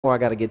more I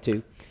got to get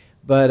to.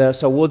 But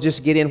so we'll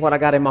just get in what I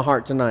got in my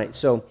heart tonight.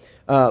 So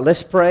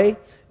let's pray,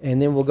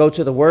 and then we'll go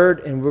to the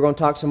Word, and we're going to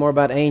talk some more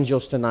about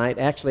angels tonight.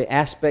 Actually,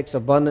 Aspects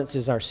of Abundance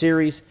is our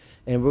series,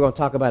 and we're going to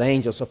talk about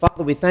angels. So,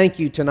 Father, we thank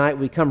you tonight.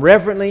 We come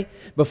reverently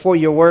before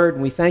your Word,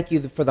 and we thank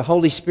you for the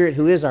Holy Spirit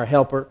who is our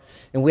helper.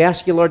 And we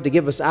ask you, Lord, to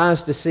give us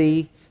eyes to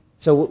see,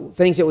 so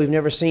things that we've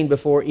never seen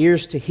before,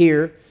 ears to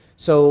hear,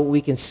 so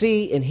we can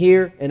see and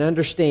hear and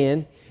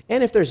understand.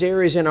 And if there's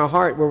areas in our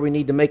heart where we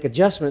need to make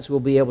adjustments, we'll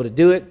be able to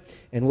do it,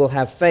 and we'll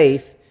have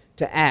faith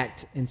to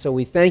act. And so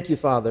we thank you,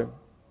 Father.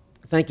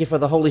 Thank you for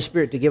the Holy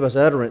Spirit to give us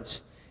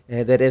utterance,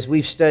 that as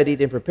we've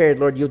studied and prepared,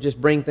 Lord, you'll just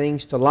bring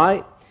things to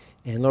light,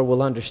 and Lord,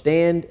 we'll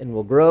understand and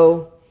we'll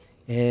grow,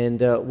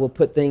 and we'll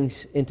put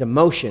things into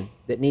motion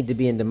that need to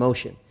be into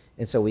motion.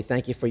 And so we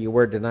thank you for your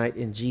word tonight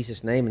in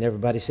Jesus' name. And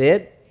everybody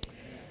said,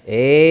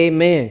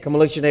 Amen. Come on,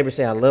 look at your neighbor and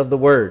say, I love the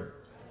word.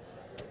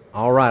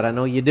 All right, I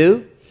know you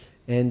do.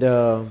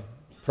 And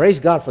praise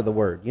God for the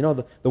Word. You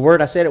know, the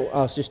Word, I said it,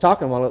 I was just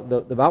talking while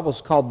the Bible's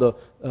called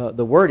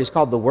the Word is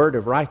called the Word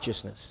of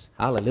righteousness.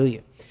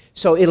 Hallelujah.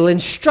 So it'll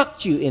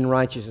instruct you in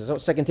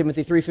righteousness. 2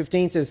 Timothy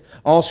 3:15 says,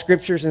 all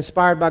Scripture is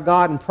inspired by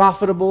God and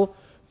profitable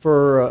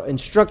for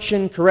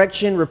instruction,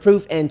 correction,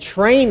 reproof, and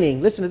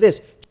training. Listen to this,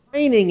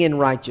 training in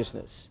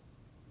righteousness.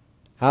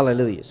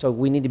 Hallelujah. So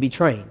we need to be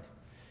trained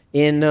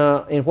in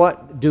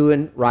what?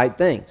 Doing right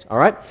things. All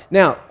right?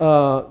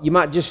 Now, you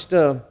might just...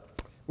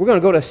 we're going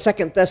to go to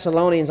 2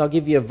 Thessalonians. I'll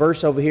give you a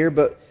verse over here.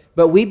 But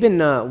we've been,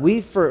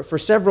 for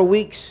several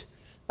weeks,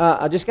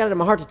 I just got it in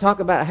my heart to talk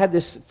about, I had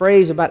this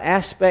phrase about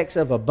aspects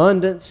of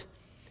abundance.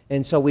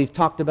 And so we've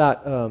talked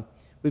about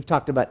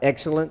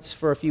excellence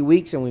for a few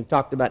weeks, and we've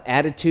talked about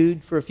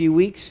attitude for a few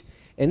weeks.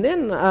 And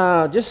then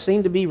just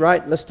seemed to be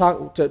right, let's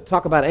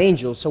talk about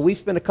angels. So we've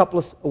spent a couple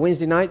of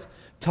Wednesday nights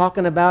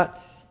talking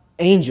about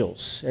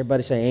angels.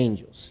 Everybody say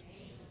angels.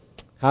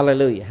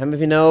 Hallelujah. How many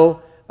of you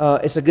know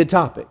it's a good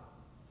topic?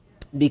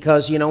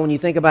 Because, you know, when you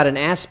think about an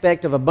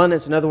aspect of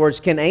abundance, in other words,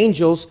 can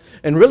angels,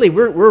 and really,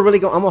 we're really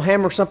going, I'm going to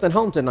hammer something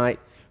home tonight.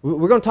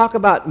 We're going to talk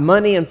about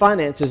money and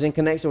finances in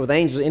connection with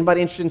angels.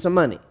 Anybody interested in some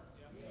money?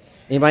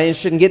 Anybody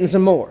interested in getting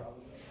some more?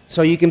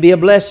 So you can be a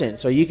blessing.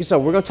 So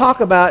we're going to talk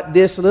about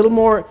this a little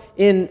more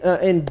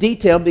in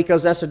detail,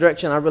 because that's the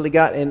direction I really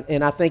got.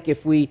 And I think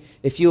if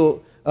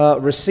you'll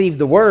receive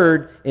the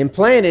word and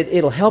plan it,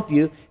 it'll help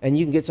you, and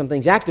you can get some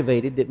things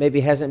activated that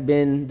maybe hasn't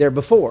been there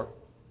before.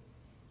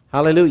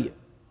 Hallelujah.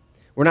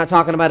 We're not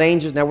talking about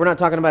angels. Now, we're not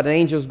talking about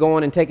angels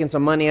going and taking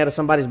some money out of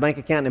somebody's bank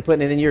account and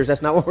putting it in yours.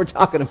 That's not what we're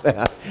talking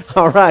about.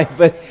 All right,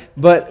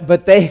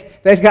 but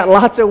they've got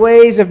lots of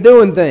ways of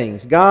doing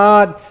things.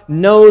 God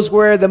knows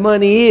where the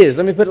money is.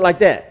 Let me put it like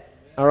that.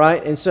 All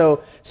right, and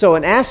so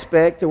an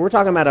aspect, we're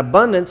talking about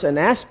abundance, an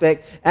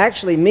aspect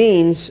actually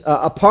means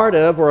a part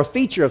of or a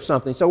feature of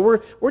something. So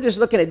we're just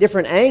looking at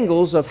different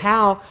angles of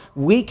how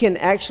we can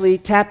actually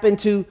tap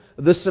into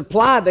the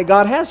supply that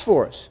God has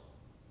for us.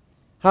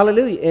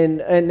 Hallelujah.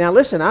 And now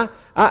listen, my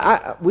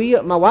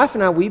wife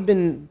and I, we've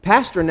been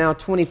pastoring now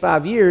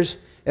 25 years,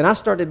 and I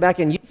started back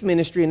in youth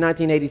ministry in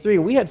 1983,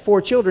 and we had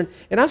 4 children,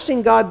 and I've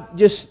seen God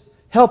just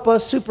help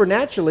us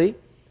supernaturally,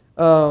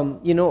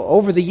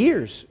 over the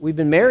years. We've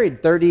been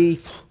married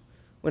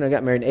when I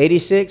got married in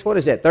 86, what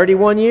is that,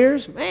 31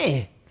 years?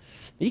 Man,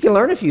 you can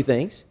learn a few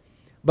things.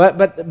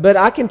 But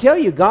I can tell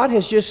you, God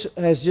has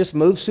just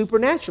moved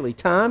supernaturally,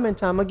 time and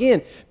time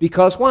again.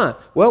 Because why?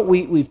 Well,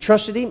 we've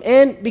trusted Him,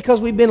 and because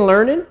we've been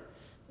learning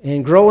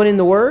and growing in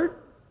the Word,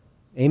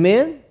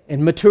 amen,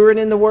 and maturing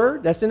in the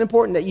Word. That's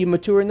important that you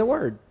mature in the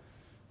Word.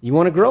 You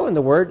want to grow in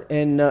the Word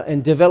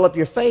and develop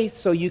your faith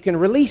so you can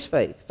release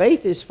faith.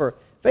 Faith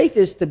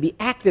is to be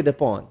acted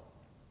upon.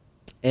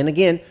 And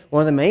again, one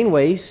of the main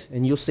ways,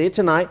 and you'll see it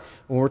tonight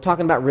when we're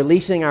talking about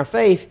releasing our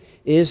faith,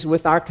 is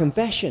with our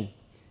confession.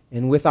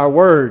 And with our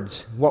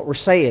words, what we're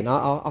saying.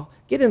 I'll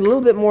get in a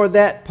little bit more of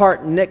that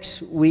part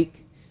next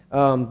week.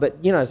 But,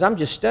 you know, as I'm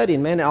just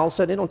studying, man, all of a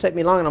sudden it don't take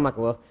me long. And I'm like,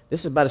 well,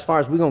 this is about as far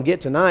as we're going to get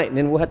tonight. And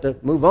then we'll have to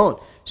move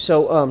on.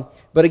 So,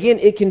 but again,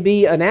 it can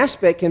be an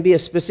aspect, can be a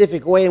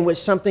specific way in which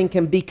something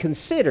can be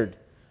considered.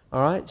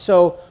 All right?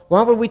 So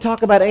why would we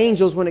talk about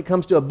angels when it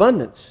comes to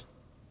abundance?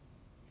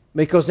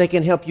 Because they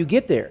can help you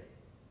get there.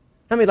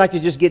 How many like to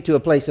just get to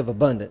a place of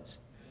abundance?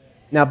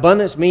 Now,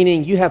 abundance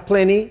meaning you have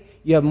plenty.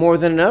 You have more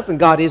than enough, and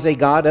God is a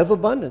God of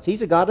abundance.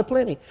 He's a God of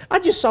plenty.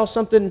 I saw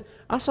something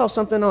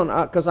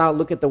on, because I'll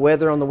look at the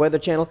weather on the Weather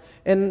Channel,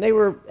 and they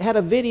had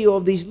a video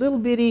of these little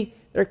bitty,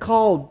 they're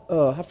called,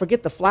 I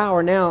forget the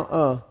flower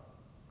now.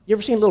 You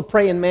ever seen little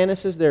praying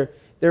mantises? They're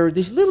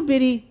these little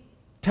bitty,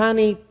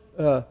 tiny,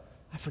 I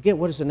forget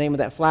what is the name of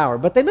that flower,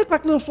 but they look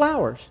like little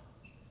flowers.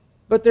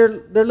 But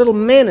they're little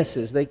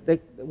mantises. They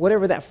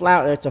whatever that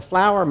flower, it's a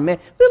flower,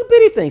 little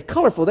bitty things,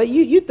 colorful.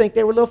 You'd think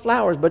they were little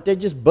flowers, but they're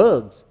just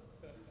bugs.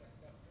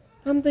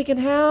 I'm thinking,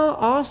 how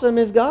awesome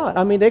is God?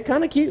 I mean, they're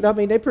kind of cute. I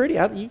mean, they're pretty.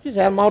 You just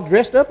have them all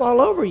dressed up all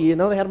over you. You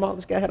know,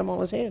 this guy had them all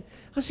in his head.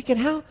 I was thinking,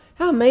 how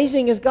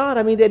amazing is God?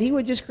 I mean, that He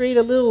would just create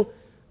a little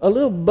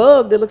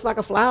bug that looks like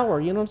a flower.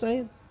 You know what I'm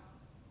saying?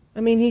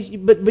 I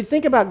mean, but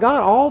think about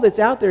God. All that's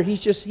out there,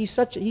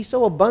 he's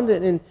so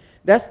abundant, and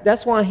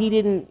that's why he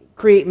didn't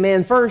create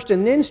man first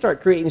and then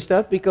start creating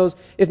stuff. Because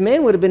if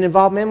man would have been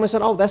involved, man would have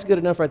said, "Oh, that's good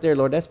enough right there,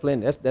 Lord. That's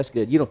plenty. That's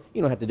good. You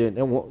don't have to do it.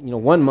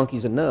 One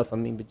monkey's enough. I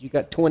mean, but you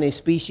got 20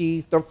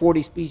 species,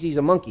 40 species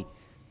of monkey.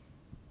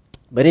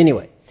 But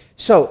anyway,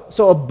 so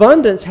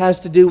abundance has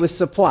to do with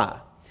supply.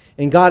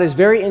 And God is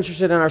very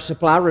interested in our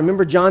supply.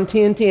 Remember John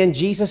 10:10,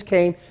 Jesus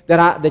came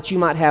that you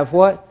might have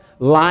what?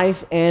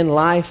 Life and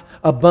life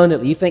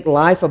abundantly. You think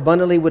life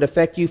abundantly would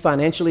affect you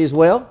financially as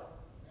well?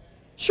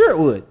 Sure it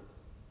would.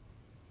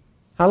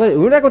 Hallelujah.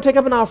 We're not going to take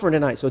up an offering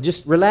tonight, so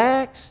just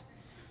relax.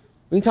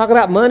 We can talk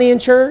about money in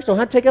church. Don't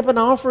have to take up an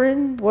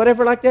offering,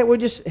 whatever like that. We'll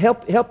just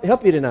help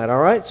you tonight,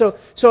 all right? So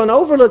an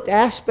overlooked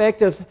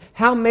aspect of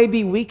how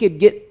maybe we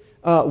could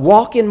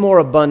walk in more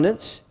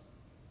abundance,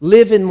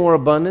 live in more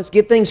abundance,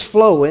 get things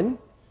flowing,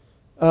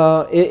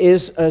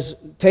 is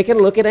taking a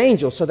look at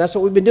angels. So that's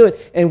what we've been doing.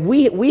 And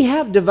we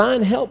have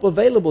divine help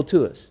available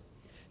to us.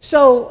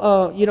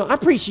 So, I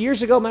preached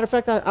years ago. Matter of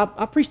fact,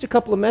 I preached a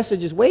couple of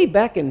messages way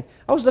back, and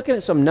I was looking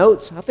at some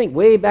notes, I think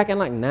way back in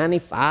like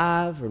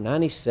 95 or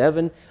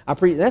 97. I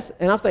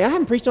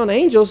haven't preached on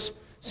angels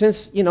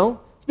since,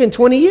 it's been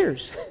 20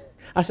 years.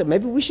 I said,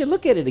 maybe we should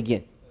look at it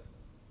again.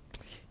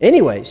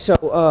 Anyway,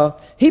 so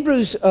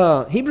Hebrews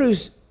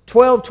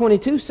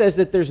 12:22 says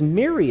that there's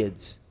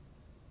myriads,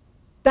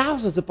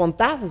 thousands upon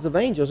thousands of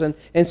angels, and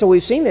so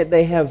we've seen that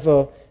they have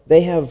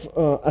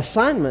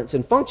assignments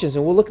and functions,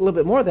 and we'll look a little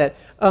bit more at that.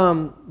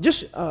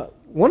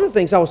 One of the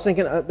things I was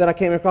thinking that I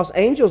came across,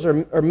 angels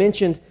are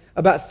mentioned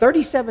about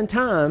 37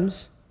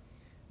 times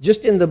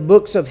just in the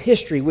books of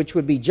history, which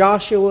would be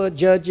Joshua,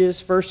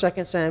 Judges, 1st,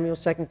 2nd Samuel,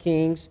 2nd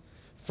Kings,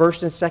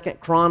 1st and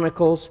 2nd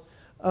Chronicles.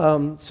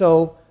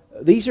 So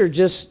these are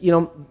just,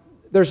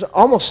 there's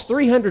almost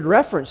 300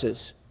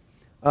 references.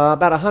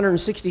 About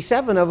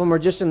 167 of them are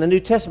just in the New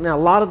Testament. Now, a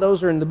lot of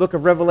those are in the book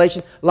of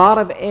Revelation. A lot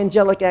of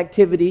angelic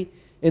activity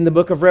in the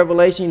book of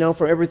Revelation,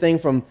 for everything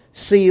from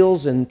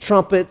seals and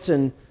trumpets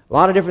and a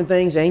lot of different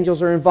things.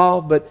 Angels are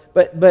involved. But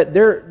if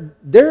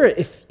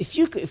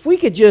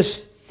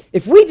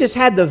we just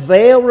had the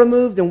veil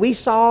removed and we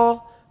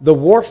saw the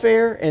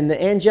warfare and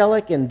the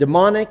angelic and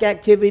demonic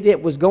activity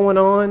that was going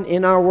on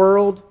in our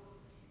world,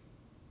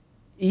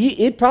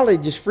 it'd probably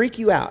just freak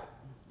you out.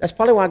 That's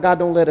probably why God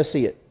don't let us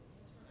see it.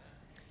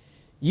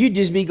 You'd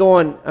just be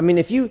going, I mean,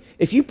 if you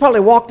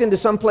probably walked into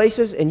some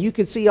places and you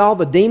could see all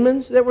the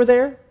demons that were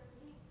there.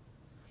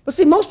 But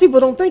see, most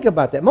people don't think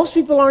about that. Most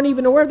people aren't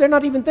even aware. They're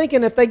not even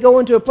thinking if they go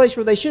into a place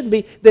where they shouldn't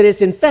be, that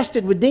it's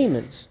infested with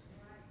demons.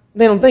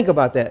 They don't think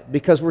about that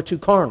because we're too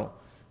carnal.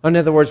 In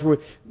other words,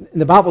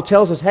 the Bible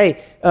tells us,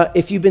 hey,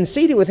 if you've been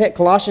seated with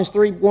Colossians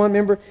 3:1,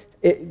 remember,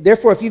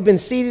 therefore, if you've been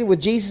seated with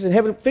Jesus in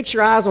heaven, fix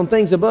your eyes on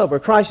things above, where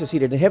Christ is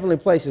seated in heavenly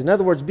places. In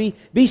other words, be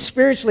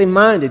spiritually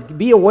minded.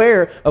 Be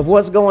aware of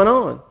what's going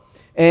on.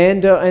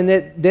 And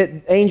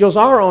that angels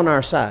are on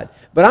our side.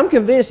 But I'm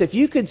convinced if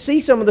you could see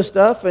some of the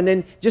stuff and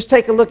then just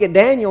take a look at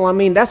Daniel, I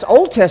mean, that's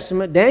Old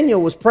Testament. Daniel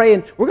was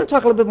praying. We're going to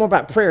talk a little bit more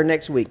about prayer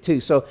next week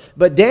too.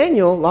 But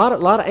Daniel, a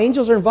lot of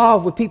angels are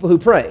involved with people who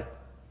pray.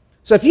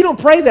 So if you don't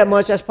pray that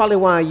much, that's probably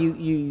why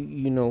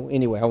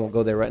anyway, I won't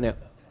go there right now.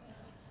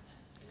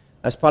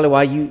 That's probably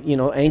why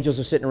angels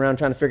are sitting around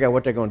trying to figure out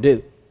what they're going to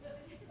do.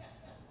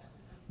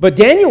 But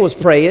Daniel was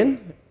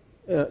praying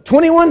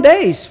 21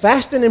 days,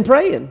 fasting and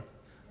praying.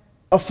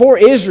 For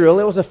Israel,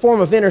 it was a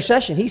form of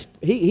intercession.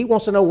 He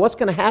wants to know what's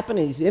going to happen,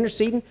 and he's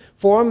interceding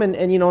for them.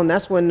 And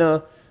that's when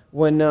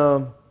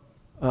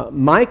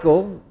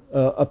Michael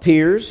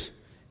appears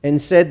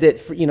and said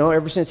that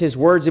ever since his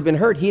words had been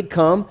heard, he had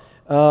come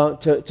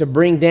to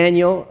bring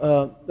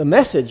Daniel the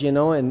message,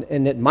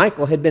 and that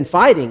Michael had been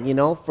fighting,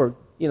 for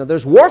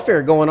there's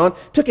warfare going on.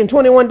 Took him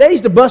 21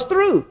 days to bust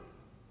through.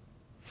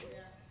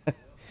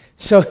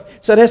 So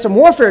there's some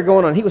warfare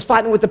going on. He was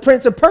fighting with the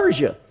prince of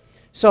Persia.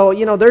 So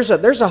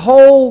there's a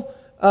whole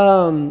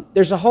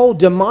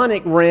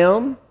demonic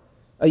realm.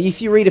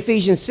 If you read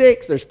Ephesians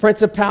 6, there's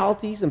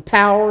principalities and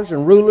powers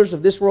and rulers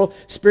of this world,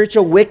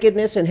 spiritual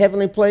wickedness in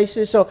heavenly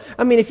places. So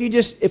I mean, if we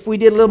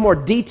did a little more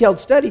detailed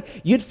study,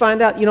 you'd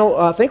find out.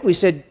 I think we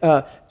said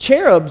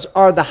cherubs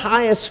are the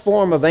highest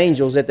form of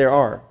angels that there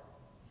are.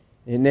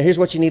 And here's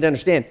what you need to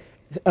understand.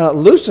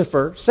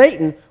 Lucifer,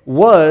 Satan,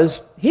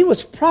 was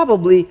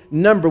probably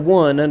number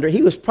one.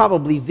 He was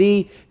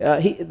probably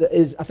I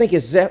think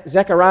it's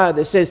Zechariah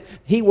that says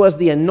he was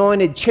the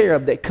anointed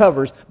cherub that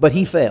covers, but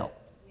he fell.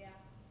 Yeah.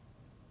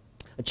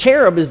 A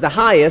cherub is the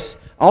highest.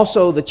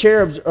 Also, the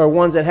cherubs are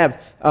ones that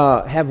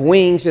have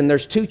wings, and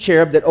there's two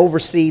cherub that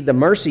oversee the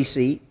mercy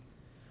seat.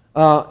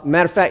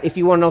 Matter of fact, if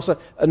you want to know,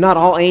 not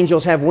all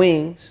angels have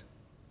wings,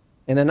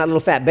 and they're not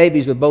little fat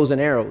babies with bows and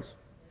arrows.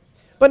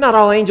 But not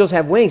all angels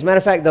have wings. Matter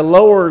of fact, the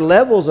lower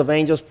levels of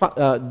angels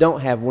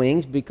don't have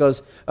wings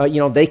because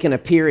they can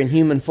appear in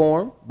human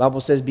form. The Bible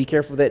says, "Be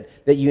careful that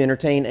you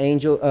entertain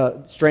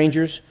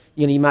strangers.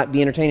 You might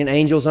be entertaining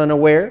angels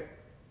unaware."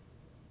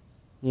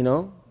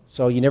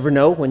 So you never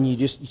know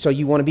so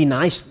you want to be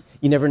nice.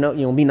 You never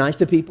know. Be nice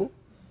to people.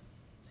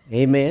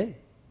 Amen.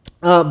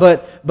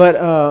 But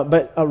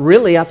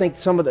really, I think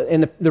some of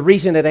the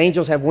reason that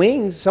angels have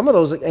wings, some of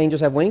those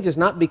angels have wings, is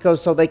not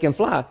because so they can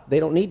fly. They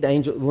don't need the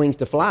angel wings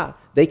to fly.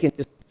 They can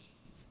just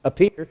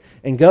appear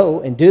and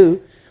go and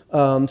do.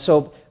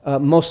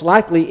 Most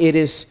likely it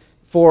is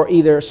for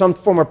either some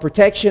form of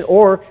protection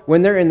or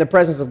when they're in the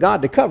presence of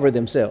God to cover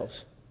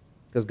themselves.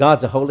 Because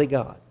God's a holy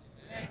God.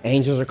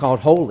 Angels are called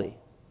holy.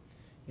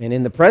 And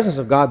in the presence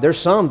of God, there's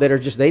some that are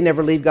just, they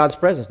never leave God's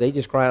presence. They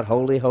just cry out,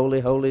 holy, holy,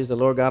 holy is the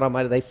Lord God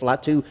Almighty. They fly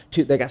two,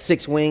 they got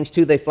 6 wings,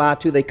 2 they fly,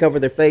 2 they cover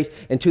their face,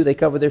 and 2 they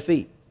cover their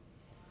feet.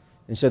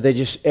 And so they're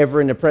just ever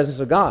in the presence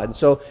of God. And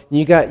so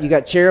you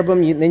got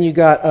cherubim, then you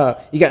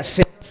got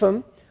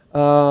seraphim,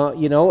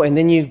 and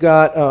then you've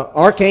got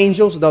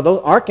archangels.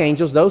 Those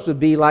archangels, those would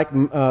be like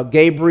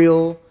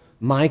Gabriel,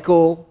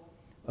 Michael,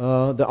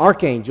 the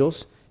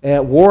archangels.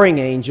 Warring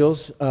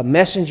angels,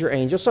 messenger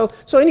angels. So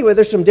anyway,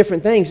 there's some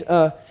different things.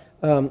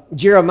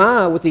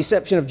 Jeremiah, with the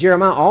exception of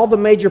Jeremiah, all the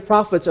major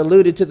prophets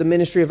alluded to the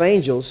ministry of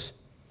angels.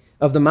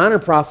 Of the minor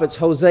prophets,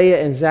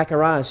 Hosea and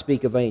Zechariah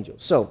speak of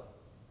angels. So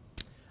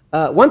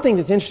one thing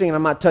that's interesting, and I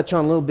might touch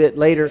on a little bit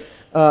later,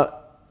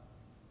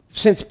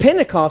 since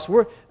Pentecost,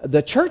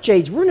 the church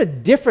age, we're in a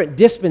different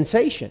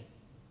dispensation.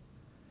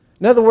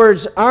 In other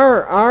words, maybe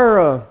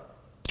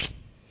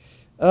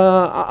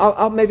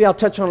I'll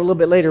touch on it a little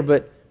bit later,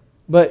 but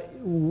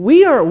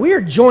we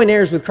are joint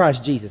heirs with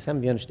Christ Jesus. How many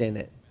of you understand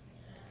that?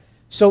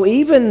 So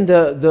even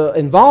the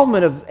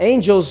involvement of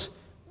angels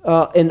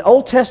in the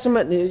Old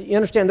Testament, you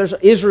understand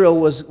Israel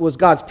was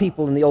God's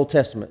people in the Old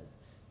Testament.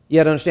 You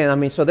have to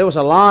understand, so there was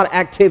a lot of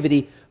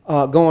activity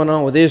going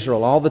on with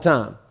Israel all the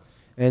time.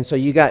 And so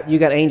you got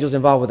angels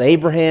involved with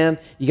Abraham,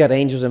 you got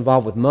angels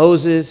involved with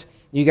Moses,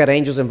 you got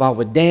angels involved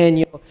with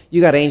Daniel,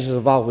 you got angels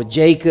involved with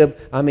Jacob.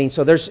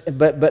 So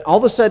but all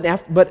of a sudden,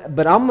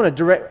 but I'm going to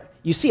direct.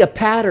 You see a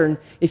pattern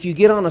if you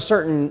get on a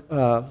certain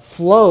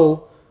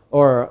flow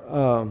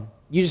or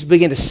you just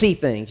begin to see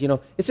things.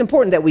 It's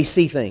important that we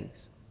see things.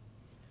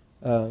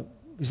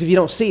 Because if you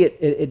don't see it,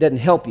 it doesn't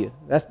help you.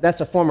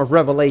 That's a form of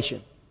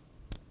revelation.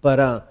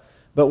 But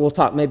we'll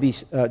talk maybe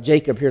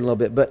Jacob here in a little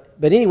bit. But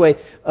anyway,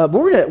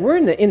 we're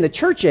in the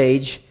church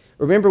age.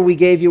 Remember we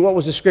gave you, what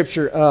was the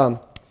scripture?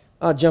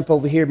 I'll jump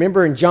over here.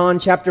 Remember in John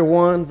chapter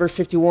 1, verse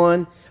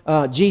 51,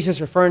 Jesus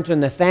referring to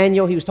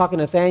Nathanael. He was talking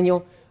to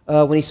Nathanael.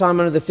 When he saw him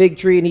under the fig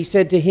tree, and he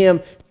said to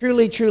him,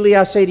 truly, truly,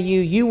 I say to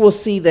you, you will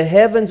see the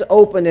heavens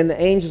open and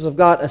the angels of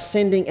God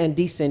ascending and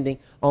descending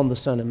on the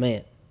Son of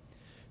Man.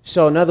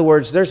 So, in other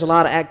words, there's a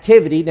lot of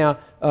activity. Now,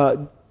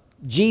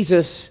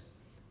 Jesus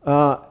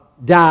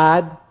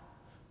died,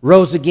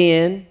 rose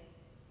again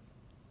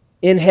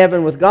in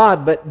heaven with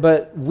God,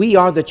 but we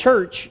are the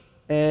church,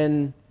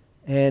 and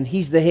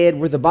he's the head,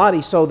 we're the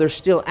body, so there's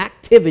still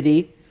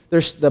activity.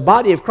 The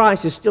body of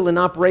Christ is still in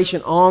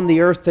operation on the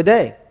earth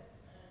today.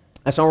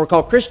 That's why we're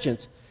called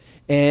Christians.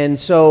 And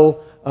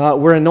so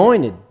we're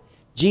anointed.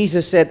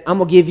 Jesus said, I'm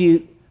going to give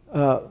you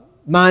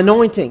my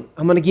anointing.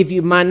 I'm going to give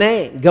you my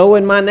name. Go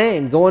in my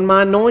name. Go in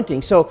my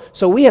anointing. So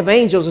we have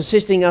angels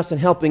assisting us and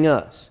helping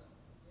us.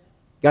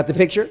 Got the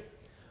picture?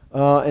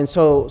 And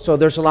so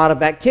there's a lot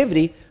of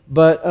activity.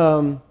 But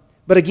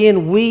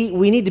again, we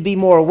need to be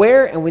more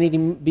aware, and we need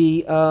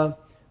to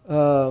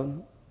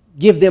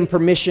give them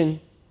permission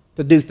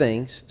to do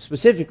things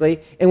specifically.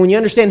 And when you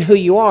understand who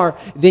you are,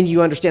 then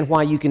you understand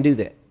why you can do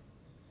that.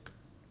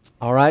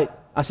 All right?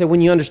 I said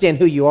when you understand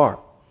who you are.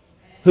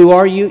 Who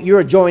are you? You're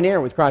a joint heir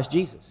with Christ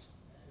Jesus.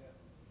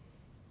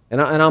 And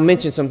I'll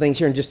mention some things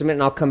here in just a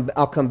minute, and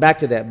I'll come back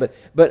to that. But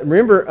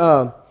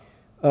remember,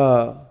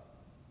 go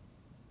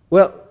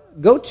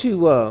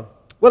to...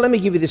 let me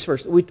give you this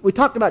first. We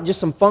talked about just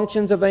some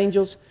functions of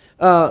angels.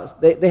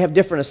 They have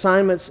different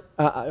assignments.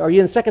 Are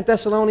you in 2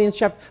 Thessalonians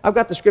chapter? I've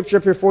got the scripture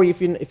up here for you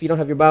if you don't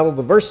have your Bible.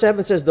 But verse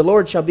 7 says, the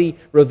Lord shall be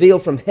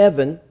revealed from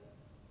heaven.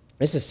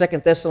 This is 2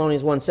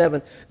 Thessalonians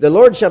 1:7. The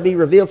Lord shall be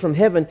revealed from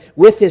heaven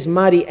with his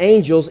mighty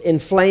angels in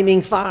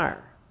flaming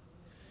fire.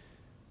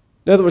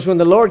 In other words, when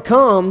the Lord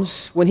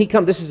comes,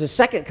 this is his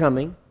second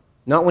coming.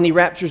 Not when he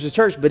raptures the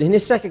church, but in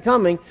his second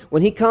coming,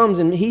 when he comes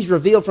and he's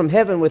revealed from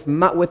heaven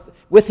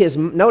with his,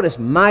 notice,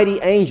 mighty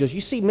angels.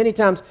 You see, many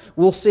times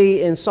we'll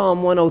see in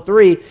Psalm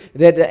 103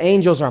 that the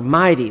angels are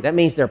mighty. That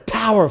means they're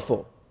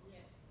powerful.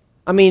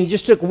 It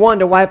just took one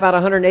to wipe out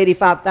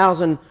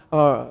 185,000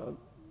 of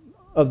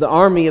the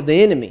army of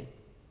the enemy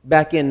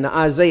back in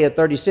Isaiah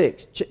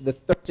 36, the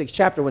 36th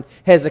chapter, when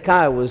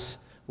Hezekiah was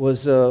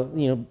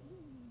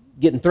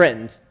getting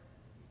threatened.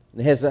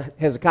 And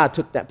Hezekiah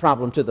took that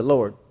problem to the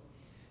Lord.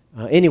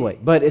 Anyway,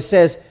 but it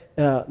says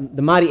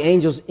the mighty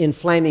angels in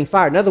flaming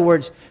fire. In other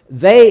words,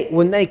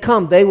 when they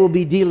come, they will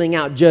be dealing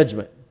out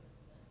judgment.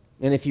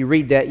 And if you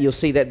read that, you'll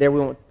see that there. We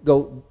won't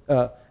go,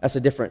 that's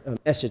a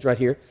different message right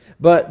here.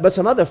 But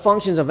some other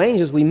functions of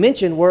angels we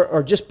mentioned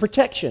are just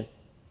protection,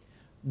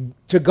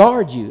 to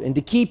guard you and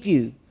to keep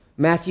you.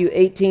 Matthew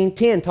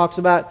 18:10 talks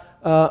about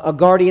a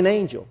guardian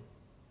angel.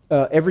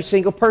 Every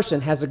single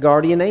person has a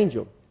guardian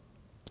angel.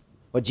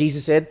 What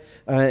Jesus said.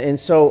 And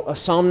so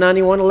Psalm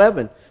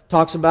 91:11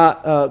 talks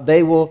about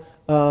they will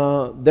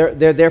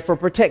they're there for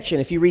protection.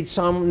 If you read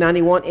Psalm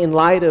 91 in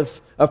light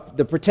of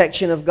the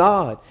protection of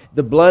God,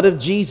 the blood of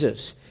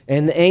Jesus,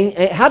 and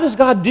how does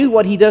God do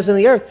what He does in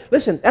the earth?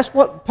 Listen, that's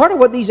what part of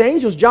what the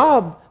angels'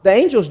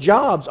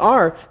 jobs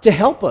are, to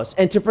help us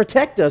and to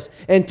protect us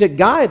and to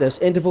guide us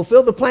and to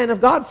fulfill the plan of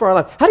God for our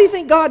life. How do you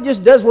think God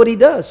just does what He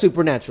does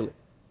supernaturally?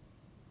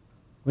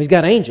 Well, He's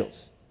got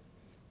angels,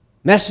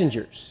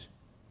 messengers.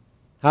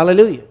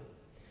 Hallelujah.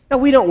 Now,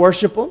 we don't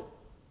worship them,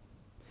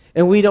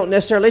 and we don't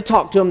necessarily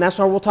talk to them. That's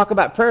why we'll talk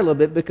about prayer a little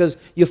bit, because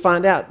you'll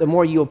find out the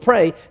more you'll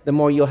pray, the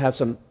more you'll have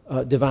some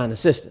divine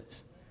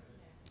assistance.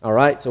 All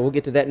right, so we'll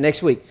get to that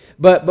next week.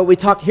 But we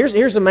talk. Here's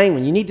the main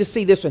one. You need to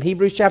see this one.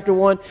 Hebrews chapter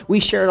 1. We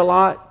share it a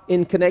lot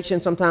in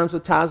connection sometimes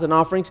with tithes and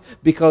offerings,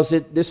 because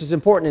this is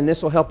important, and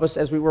this will help us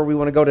as where we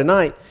want to go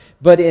tonight.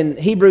 But in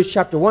Hebrews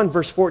chapter 1,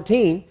 verse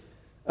 14,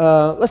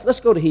 let's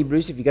go to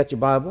Hebrews if you got your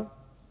Bible.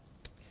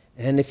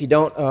 And if you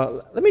don't,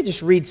 let me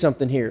just read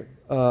something here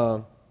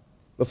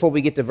before we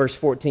get to verse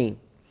 14.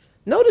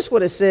 Notice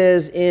what it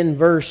says in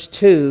verse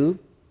 2.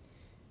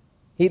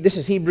 This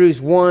is Hebrews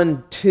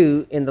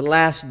 1:2. In the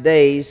last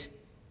days,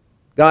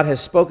 God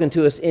has spoken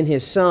to us in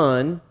His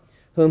Son,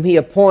 whom He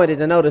appointed.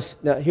 And notice,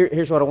 now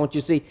here's what I want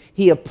you to see.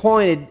 He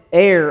appointed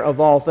heir of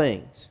all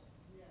things.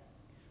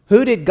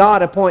 Who did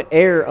God appoint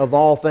heir of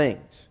all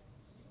things?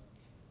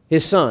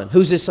 His Son.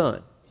 Who's His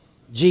Son?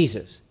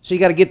 Jesus. So you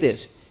got to get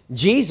this.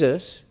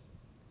 Jesus,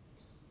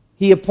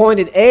 He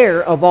appointed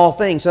heir of all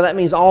things. So that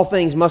means all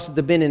things must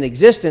have been in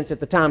existence at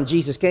the time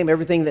Jesus came.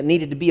 Everything that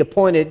needed to be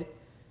appointed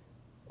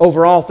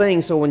over all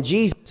things. So when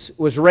Jesus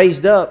was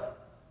raised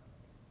up,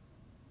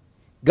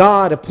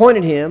 God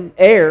appointed Him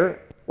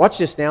heir, watch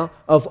this now,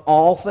 of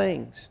all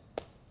things.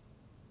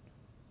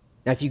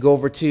 Now if you go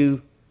over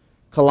to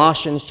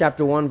Colossians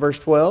chapter 1 verse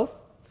 12,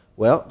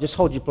 well, just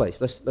hold your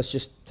place. Let's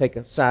just take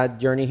a side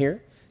journey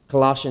here.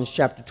 Colossians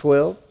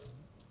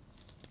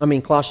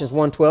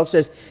 1:12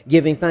 says,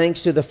 giving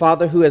thanks to the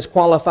Father who has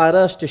qualified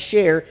us to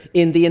share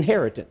in the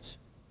inheritance.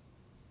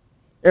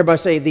 Everybody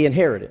say the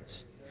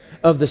inheritance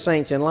of the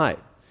saints in light.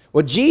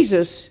 Well,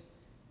 Jesus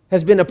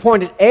has been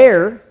appointed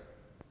heir,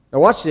 now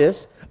watch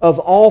this, of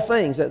all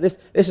things.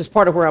 This is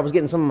part of where I was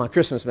getting some of my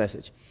Christmas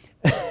message.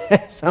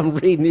 So I'm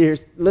reading here,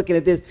 looking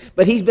at this.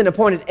 But He's been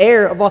appointed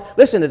heir of all.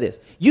 Listen to this.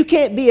 You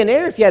can't be an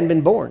heir if you hadn't been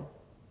born.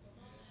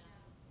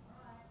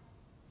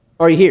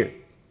 Are you here?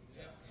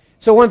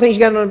 So one of the things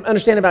you got to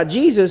understand about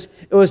Jesus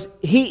was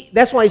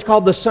that's why He's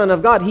called the Son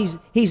of God.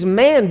 He's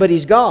man, but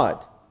He's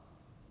God.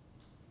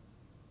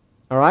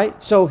 All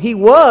right? So He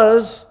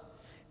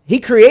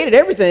created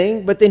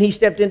everything, but then He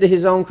stepped into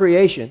His own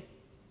creation.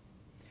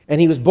 And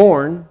He was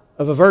born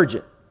of a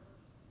virgin.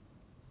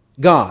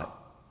 God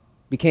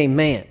became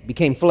man,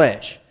 became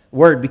flesh.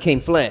 Word became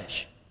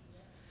flesh.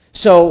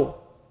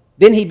 So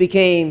then He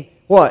became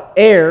what?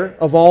 Heir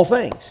of all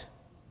things.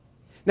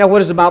 Now what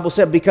does the Bible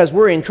say? Because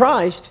we're in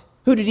Christ,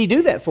 who did He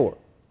do that for?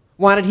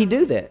 Why did He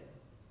do that?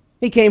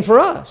 He came for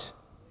us.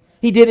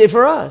 He did it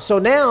for us. So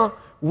now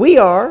we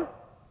are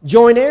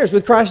joint heirs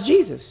with Christ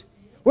Jesus.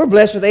 We're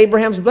blessed with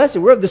Abraham's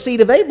blessing. We're of the seed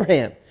of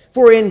Abraham.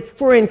 If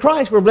we're in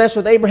Christ, we're blessed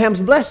with Abraham's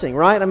blessing,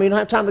 right? I mean, I don't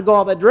have time to go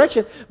all that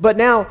direction. But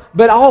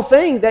all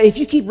things, that if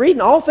you keep reading,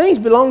 all things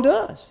belong to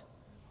us.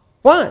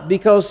 Why?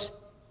 Because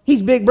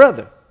He's big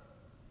brother.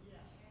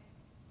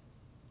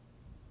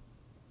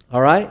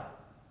 All right?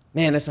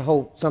 Man, that's a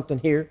whole something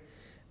here.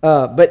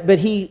 But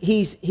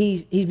he's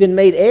been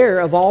made heir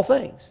of all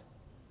things.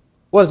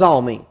 What does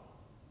all mean?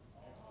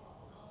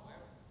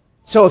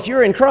 So if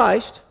you're in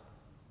Christ,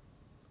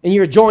 and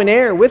you're a joint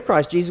heir with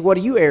Christ Jesus, what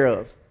are you heir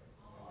of?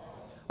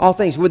 All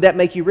things. Would that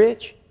make you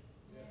rich?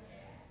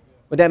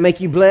 Would that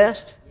make you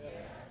blessed?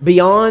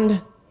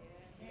 Beyond?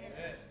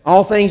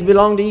 All things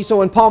belong to you. So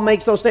when Paul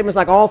makes those statements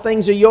like all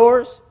things are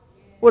yours,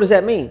 what does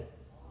that mean?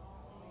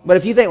 But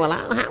if you think, well,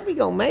 how are we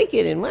going to make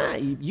it? And why?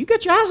 You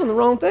got your eyes on the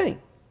wrong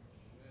thing.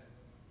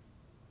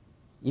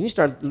 You need to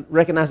start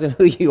recognizing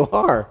who you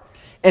are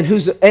and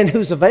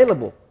who's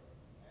available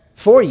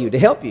for you to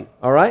help you.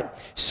 All right?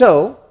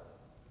 So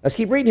let's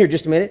keep reading here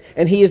just a minute.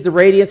 And He is the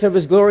radiance of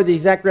His glory, the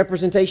exact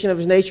representation of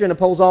His nature, and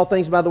upholds all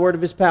things by the word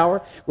of His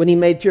power. When He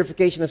made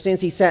purification of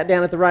sins, He sat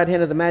down at the right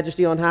hand of the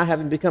Majesty on high,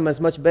 having become as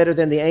much better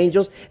than the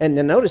angels. And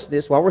then notice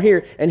this while we're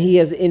here. And He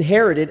has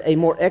inherited a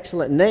more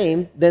excellent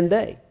name than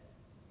they.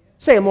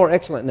 Say a more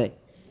excellent name.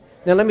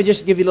 Now let me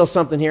just give you a little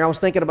something here. I was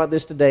thinking about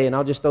this today, and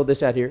I'll just throw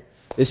this out here.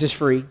 This is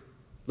free.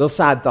 Little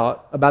side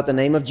thought about the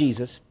name of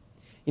Jesus.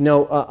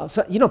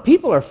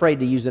 People are afraid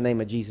to use the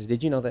name of Jesus.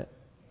 Did you know that?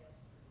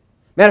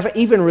 Matter of fact,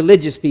 even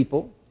religious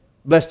people,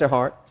 bless their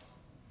heart,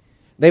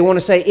 they want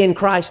to say, in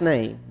Christ's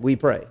name, we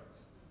pray.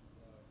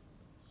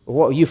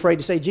 What, are you afraid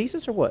to say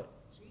Jesus or what?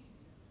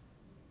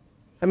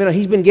 I mean,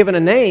 He's been given a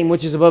name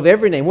which is above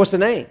every name. What's the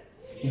name?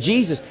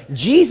 Jesus.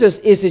 Jesus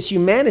is His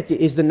humanity,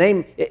 is the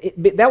name.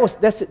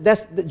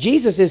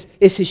 Jesus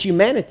is His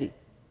humanity.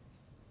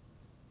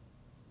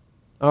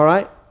 All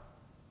right?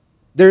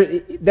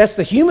 That's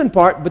the human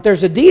part, but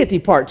there's a deity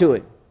part to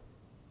it.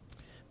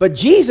 But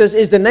Jesus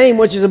is the name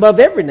which is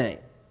above every name.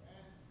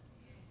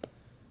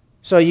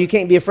 So you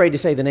can't be afraid to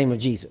say the name of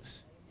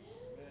Jesus.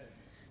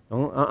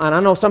 And I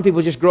know some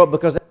people just grow up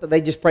because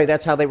they just pray.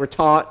 That's how they were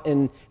taught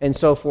and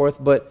so forth.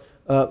 But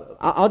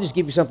I'll just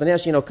give you something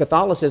else. You know,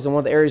 Catholicism,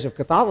 one of the areas of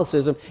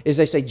Catholicism is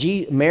they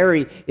say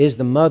Mary is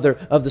the mother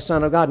of the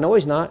Son of God. No,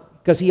 he's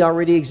not, because he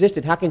already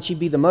existed. How can she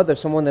be the mother of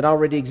someone that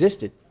already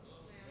existed?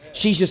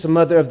 She's just the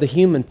mother of the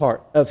human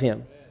part of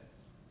him.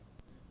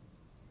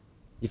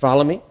 You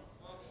follow me?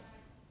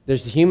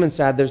 There's the human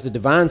side, there's the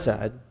divine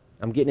side.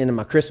 I'm getting into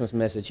my Christmas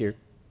message here.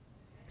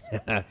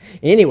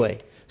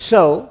 Anyway,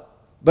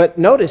 but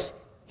notice,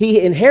 he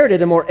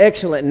inherited a more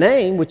excellent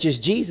name, which is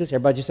Jesus.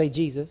 Everybody just say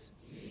Jesus.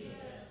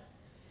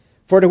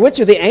 For to which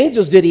of the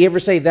angels did he ever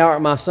say, thou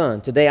art my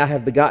son? Today I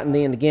have begotten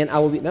thee, and again I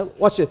will be. Now,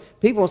 watch this.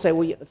 People will say,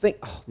 well, you think,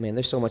 oh man,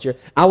 there's so much here.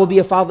 I will be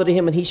a father to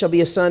him, and he shall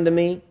be a son to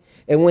me.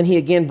 And when he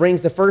again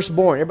brings the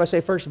firstborn, everybody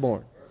say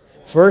firstborn.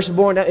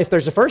 Firstborn, if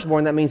there's a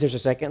firstborn, that means there's a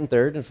second and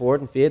third and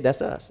fourth and fifth.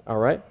 That's us, all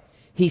right?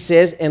 He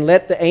says, and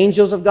let the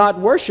angels of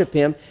God worship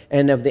him.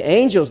 And of the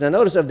angels, now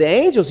notice, of the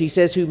angels, he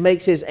says, who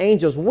makes his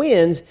angels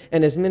winds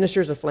and his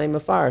ministers a flame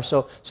of fire.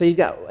 So you've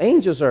got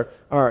angels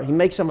he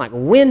makes them like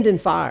wind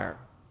and fire.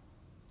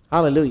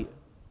 Hallelujah.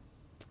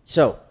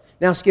 So,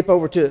 now skip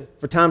over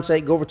for time's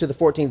sake, go over to the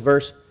 14th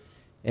verse,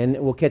 and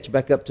we'll catch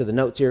back up to the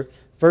notes here.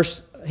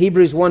 First,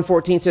 Hebrews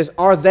 1:14 says,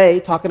 are they,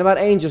 talking about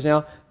angels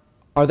now,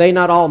 are they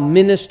not all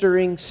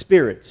ministering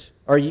spirits?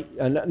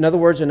 In other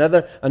words,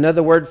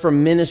 another word for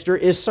minister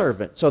is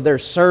servant. So they're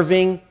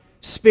serving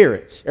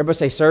spirits. Everybody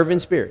say serving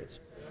spirits.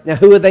 Now,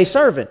 who are they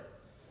serving?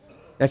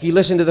 Now, if you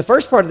listen to the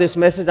first part of this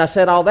message, I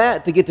said all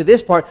that to get to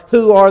this part.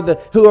 Who are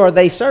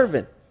they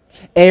serving?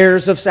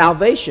 Heirs of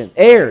salvation.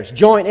 Heirs,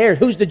 joint heirs.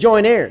 Who's the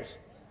joint heirs?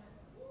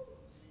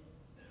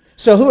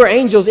 So who are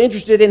angels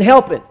interested in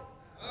helping?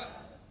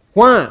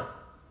 Why?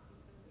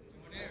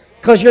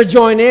 Because you're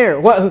joint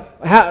heir.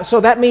 So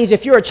that means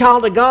if you're a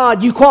child of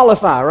God, you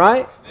qualify,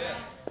 right?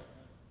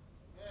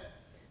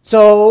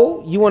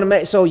 So we want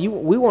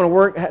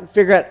to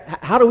figure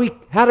out how do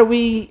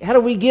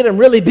we get them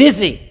really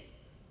busy?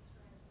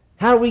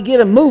 How do we get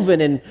them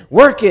moving and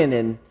working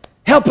and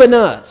helping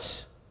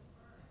us?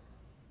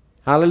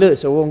 Hallelujah.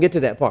 So we'll get to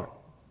that part.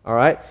 All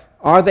right.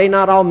 Are they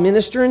not all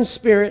ministering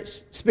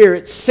spirits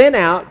sent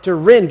out to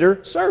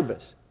render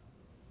service?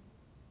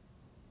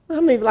 How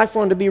many would like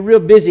for them to be real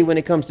busy when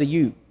it comes to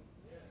you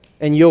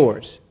and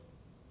yours?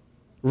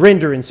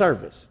 Rendering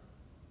service.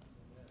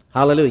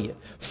 Hallelujah.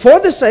 For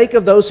the sake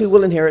of those who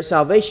will inherit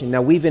salvation.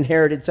 Now, we've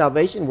inherited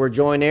salvation. We're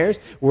joint heirs.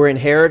 We're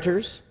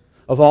inheritors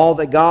of all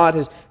that God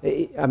has.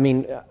 I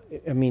mean,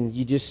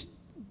 you just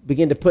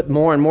begin to put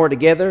more and more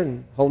together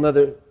and a whole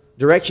nother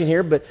direction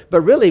here. But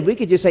really, we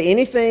could just say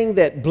anything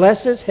that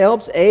blesses,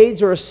 helps,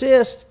 aids, or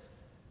assists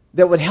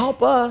that would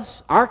help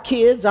us, our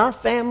kids, our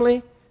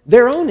family,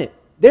 they're on it.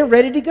 They're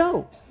ready to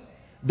go.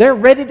 They're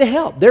ready to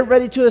help. They're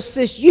ready to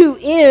assist you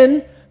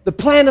in the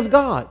plan of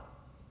God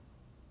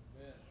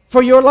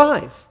for your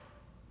life.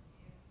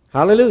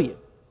 Hallelujah.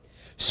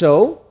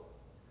 So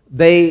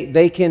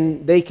they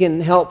can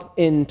help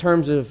in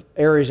terms of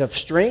areas of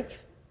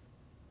strength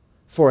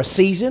for a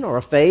season or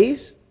a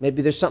phase.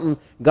 Maybe there's something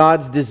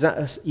God's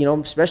designed,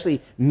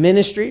 especially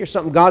ministry or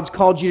something God's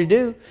called you to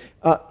do.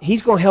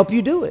 He's going to help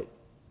you do it.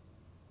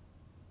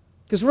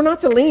 Because we're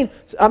not to lean.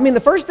 I mean, the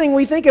first thing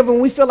we think of when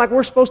we feel like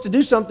we're supposed to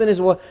do something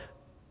is, well,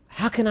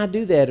 how can I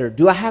do that? Or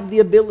do I have the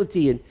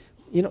ability? And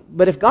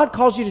but if God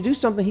calls you to do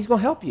something, He's going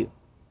to help you.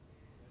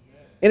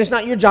 And it's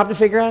not your job to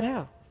figure out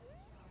how.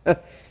 And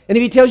if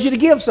He tells you to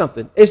give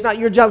something, it's not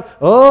your job.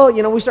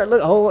 We start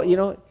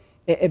looking.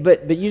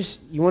 But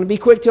you want to be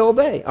quick to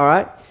obey. All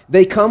right.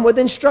 They come with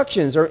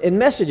instructions or in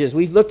messages.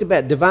 We've looked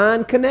at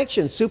divine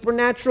connections,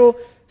 supernatural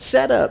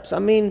setups. I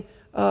mean,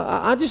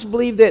 I just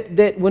believe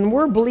that when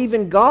we're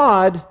believing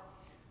God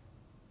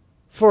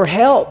for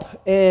help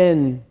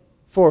and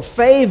for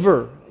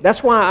favor,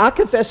 that's why I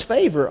confess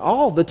favor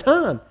all the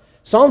time.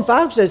 Psalm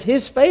 5 says,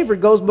 His favor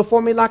goes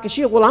before me like a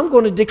shield. Well, I'm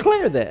going to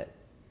declare that.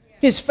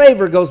 His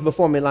favor goes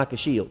before me like a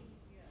shield.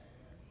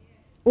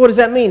 What does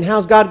that mean?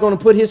 How's God going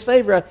to put His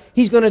favor out?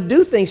 He's going to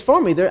do things for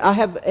me. I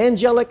have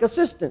angelic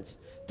assistance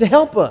to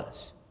help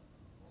us.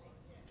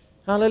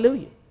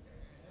 Hallelujah.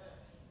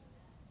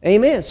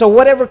 Amen. So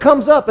whatever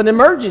comes up, an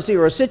emergency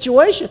or a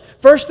situation,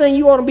 first thing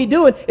you want to be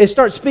doing is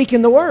start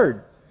speaking the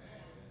word.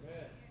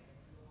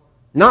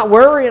 Not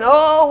worrying,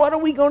 what are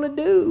we going to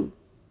do?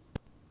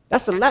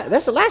 That's the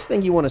last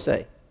thing you want to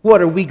say.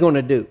 What are we going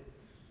to do?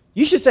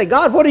 You should say,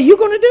 God, what are you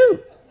going to do?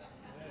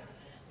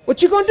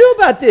 What you going to do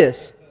about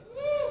this?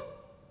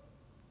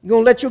 You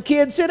going to let your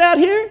kids sit out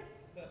here?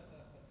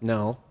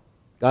 No.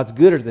 God's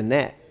gooder than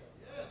that.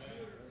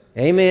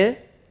 Amen.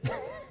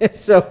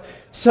 So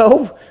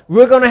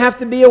we're going to have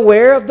to be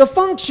aware of the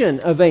function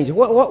of angels.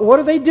 What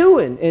are they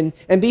doing?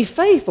 And be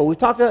faithful. We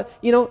talked about,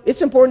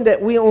 it's important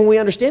that when we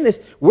understand this,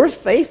 we're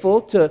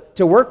faithful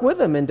to work with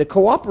them and to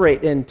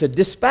cooperate and to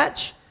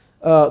dispatch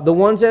the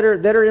ones that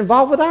are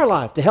involved with our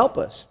life to help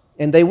us.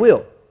 And they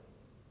will.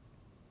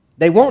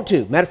 They want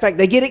to. Matter of fact,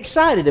 they get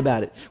excited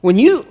about it.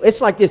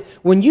 It's like this.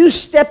 When you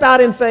step out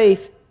in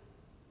faith,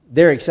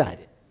 they're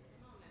excited.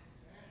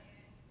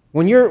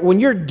 When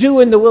you're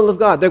doing the will of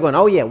God, they're going,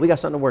 oh yeah, we got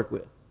something to work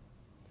with.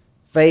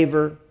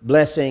 Favor,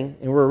 blessing,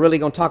 and we're really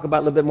going to talk about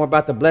a little bit more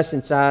about the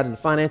blessing side and the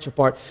financial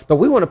part. But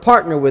we want to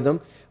partner with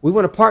them. We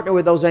want to partner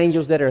with those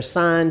angels that are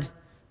assigned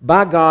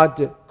by God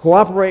to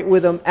cooperate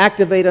with them,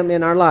 activate them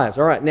in our lives.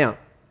 All right, now,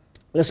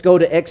 let's go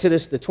to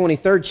Exodus, the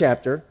 23rd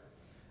chapter.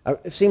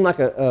 It seemed like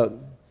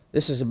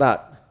this is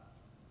about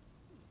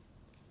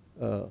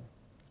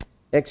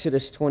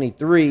Exodus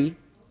 23.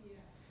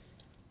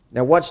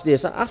 Now watch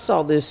this. I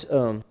saw this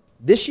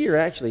this year,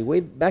 actually, way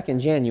back in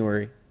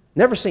January.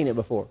 Never seen it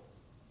before.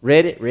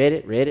 Read it.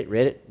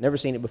 Never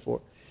seen it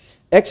before.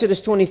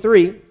 Exodus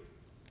 23.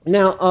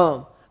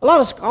 Now, a lot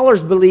of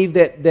scholars believe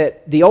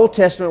that the Old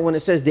Testament, when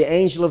it says the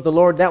angel of the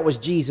Lord, that was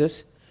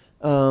Jesus.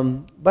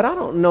 But I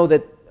don't know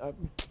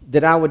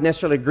that I would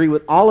necessarily agree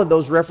with all of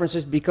those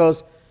references,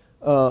 because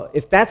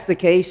if that's the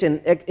case,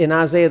 in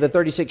Isaiah the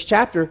 36th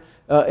chapter,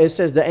 it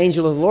says the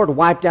angel of the Lord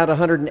wiped out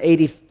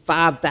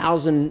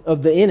 185,000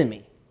 of the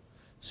enemy.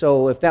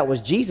 So if that was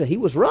Jesus, he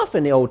was rough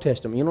in the Old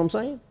Testament. You know what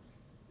I'm saying?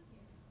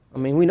 I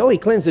mean, we know he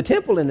cleansed the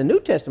temple in the New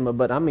Testament,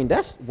 but I mean,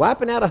 that's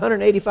wiping out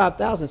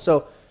 185,000.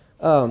 So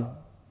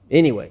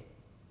anyway,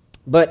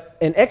 but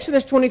in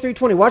Exodus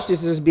 23:20, watch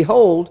this. It says,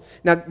 behold,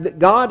 now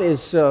God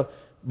has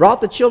brought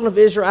the children of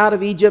Israel out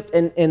of Egypt,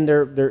 and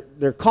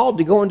they're called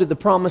to go into the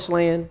promised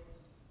land.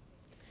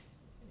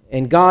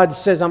 And God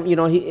says,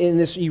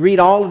 you read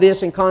all of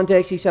this in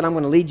context. He said, I'm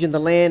going to lead you in the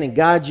land and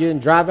guide you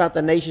and drive out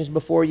the nations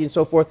before you and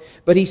so forth.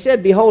 But he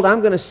said, behold, I'm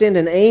going to send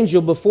an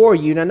angel before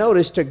you. Now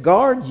notice, to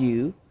guard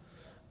you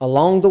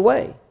along the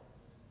way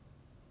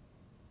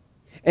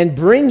and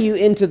bring you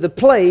into the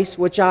place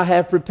which I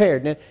have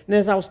prepared. Now, and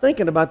as I was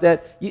thinking about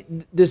that,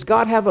 does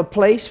God have a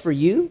place for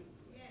you?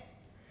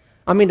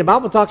 I mean, the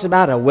Bible talks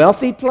about a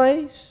wealthy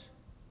place.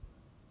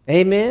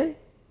 Amen.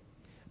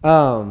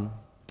 We're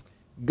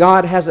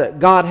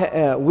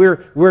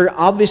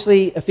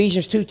obviously,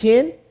 Ephesians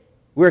 2:10,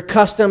 we're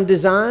custom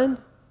designed.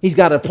 He's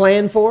got a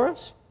plan for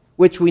us,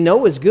 which we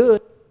know is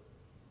good.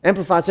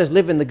 Amplified says,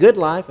 live in the good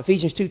life.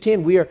 Ephesians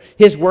 2:10, we are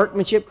his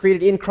workmanship,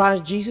 created in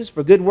Christ Jesus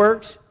for good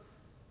works.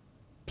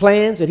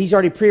 Plans that he's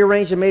already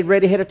prearranged and made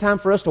ready ahead of time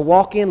for us to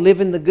walk in, live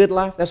in the good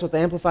life. That's what the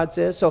Amplified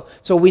says.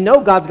 So we know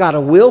God's got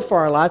a will for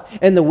our life,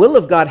 and the will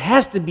of God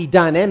has to be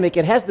dynamic.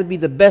 It has to be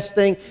the best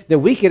thing that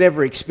we could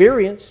ever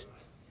experience,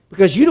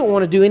 because you don't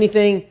want to do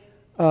anything,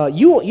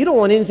 you don't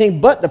want anything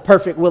but the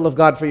perfect will of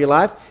God for your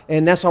life.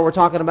 And that's why we're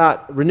talking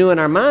about renewing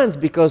our minds,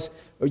 because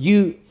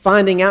you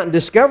finding out and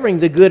discovering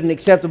the good and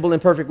acceptable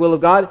and perfect will of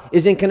God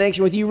is in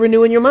connection with you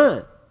renewing your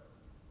mind.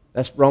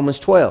 That's Romans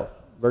 12,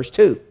 verse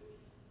 2.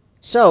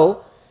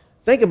 So,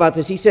 think about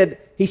this. He said,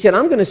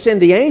 I'm going to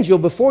send the angel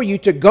before you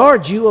to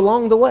guard you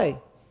along the way.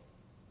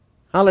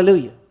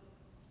 Hallelujah.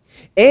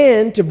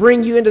 And to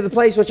bring you into the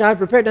place which I have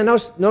prepared. Now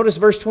notice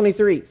verse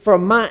 23. For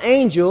my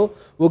angel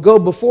will go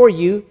before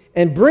you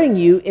and bring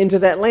you into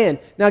that land.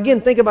 Now again,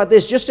 think about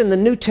this. Just in the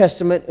New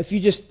Testament, if you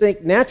just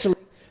think naturally,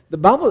 the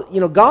Bible,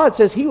 God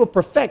says he will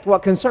perfect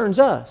what concerns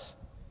us.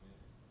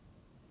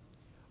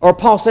 Or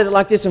Paul said it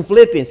like this in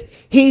Philippians.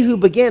 He who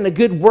began a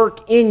good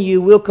work in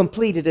you will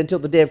complete it until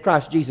the day of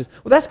Christ Jesus.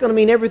 Well, that's going to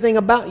mean everything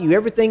about you,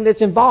 everything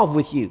that's involved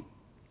with you.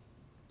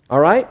 All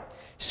right?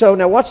 So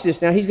now watch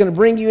this. Now he's going to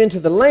bring you into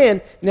the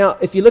land. Now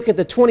if you look at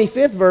the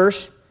 25th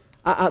verse,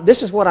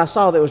 this is what I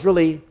saw that was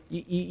really,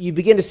 you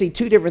begin to see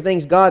two different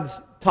things.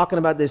 God's talking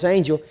about this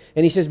angel.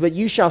 And he says, but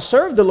you shall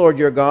serve the Lord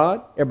your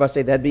God. Everybody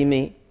say, that'd be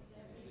me.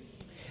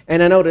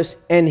 And I notice,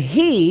 and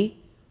he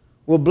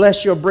will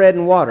bless your bread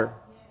and water.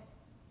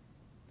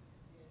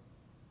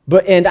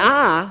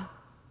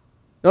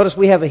 Notice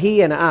we have a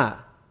he and an I.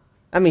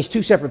 That means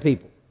two separate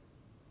people.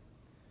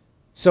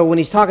 So when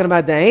he's talking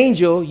about the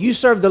angel, you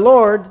serve the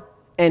Lord,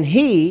 and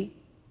he,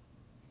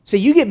 so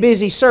you get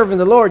busy serving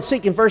the Lord,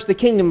 seeking first the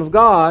kingdom of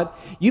God.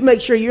 You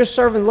make sure you're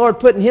serving the Lord,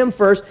 putting him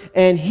first,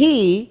 and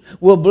he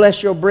will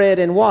bless your bread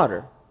and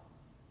water.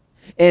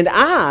 And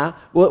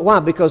why?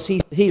 Because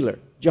he's the healer.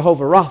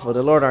 Jehovah Rapha,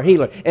 the Lord our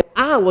healer. And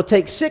I will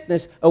take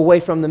sickness away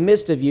from the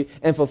midst of you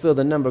and fulfill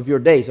the number of your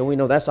days. And we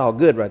know that's all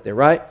good right there,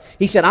 right?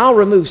 He said, I'll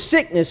remove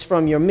sickness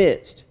from your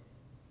midst.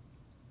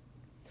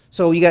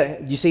 So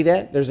you see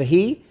that? There's a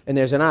he and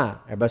there's an I.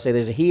 Everybody say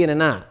there's a he and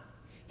an I.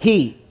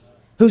 He.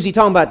 Who's he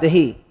talking about, the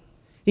he?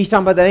 He's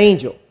talking about the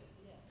angel.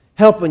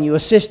 Helping you,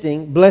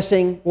 assisting,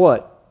 blessing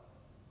what?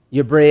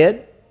 Your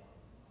bread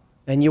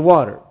and your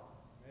water.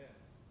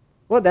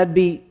 Well,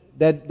 that'd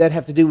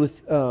have to do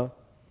with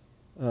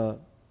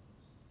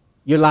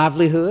your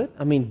livelihood.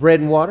 I mean,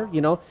 bread and water,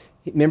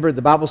 Remember,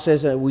 the Bible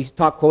says, we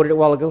quoted it a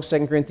while ago,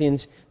 2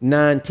 Corinthians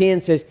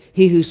 9:10 says,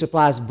 he who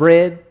supplies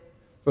bread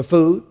for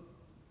food,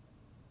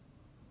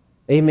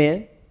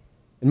 amen,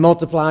 and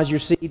multiplies your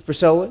seed for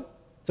sowing.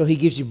 So he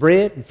gives you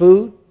bread and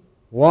food,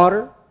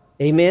 water,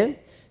 amen.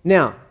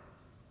 Now,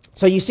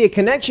 so you see a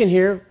connection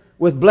here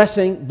with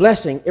blessing.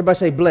 Everybody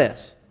say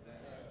bless.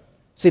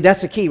 See,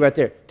 that's the key right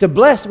there. To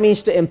bless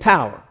means to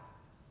empower.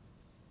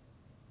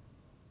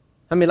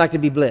 How many like to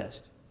be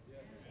blessed?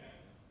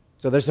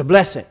 So there's a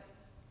blessing.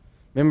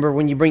 Remember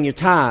when you bring your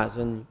tithes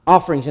and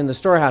offerings in the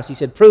storehouse, he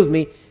said, prove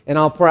me and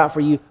I'll pour out for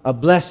you a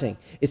blessing.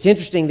 It's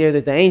interesting there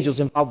that the angel's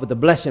involved with the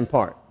blessing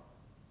part.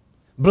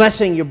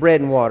 Blessing your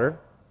bread and water.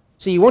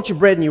 See, you want your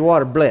bread and your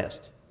water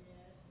blessed.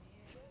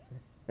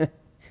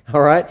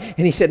 All right?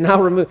 And he said,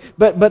 now remove.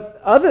 But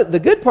the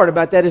good part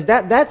about that is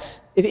that's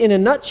in a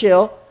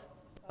nutshell,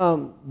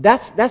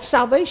 that's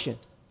salvation.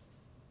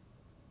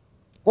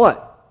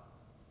 What?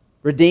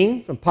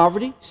 Redeemed from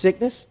poverty,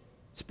 sickness,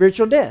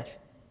 spiritual death.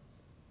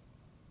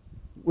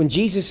 When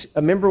Jesus,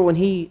 remember when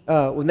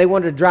they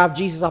wanted to drive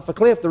Jesus off a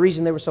cliff, the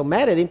reason they were so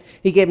mad at him,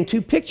 he gave them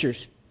two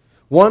pictures.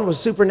 One was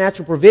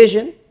supernatural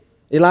provision,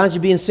 Elijah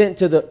being sent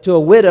to a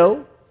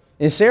widow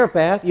in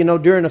Zarephath,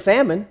 during a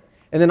famine,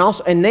 and then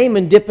also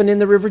Naaman dipping in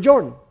the River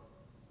Jordan.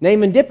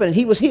 Naaman dipping, and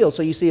he was healed.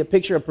 So you see a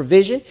picture of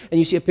provision, and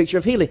you see a picture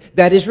of healing.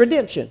 That is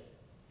redemption.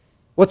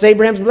 What's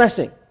Abraham's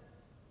blessing?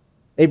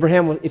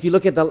 Abraham, if you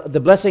look at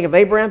the blessing of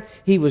Abraham,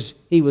 he was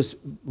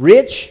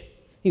rich.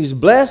 He was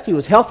blessed. He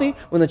was healthy.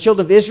 When the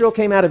children of Israel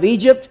came out of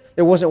Egypt,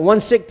 there wasn't one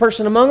sick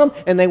person among them,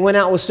 and they went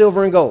out with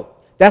silver and gold.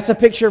 That's a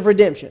picture of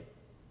redemption.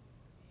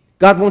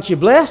 God wants you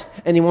blessed,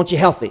 and He wants you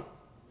healthy.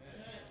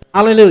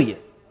 Hallelujah.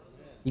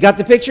 You got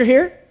the picture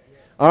here?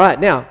 All right.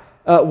 Now,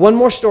 one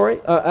more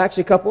story.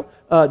 Actually, a couple.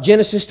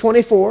 Genesis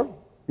 24.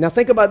 Now,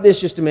 think about this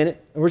just a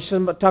minute. We're just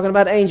talking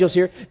about angels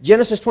here.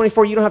 Genesis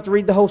 24, you don't have to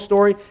read the whole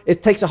story.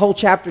 It takes a whole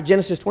chapter.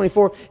 Genesis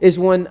 24 is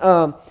when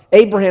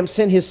Abraham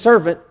sent his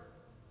servant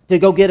to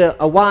go get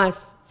a wife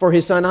for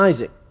his son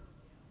Isaac.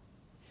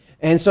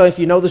 And so if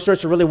you know the story,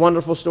 it's a really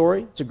wonderful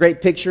story. It's a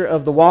great picture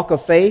of the walk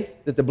of faith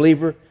that the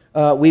believer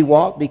we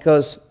walk,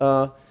 because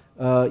the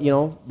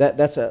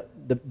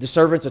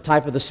servant's a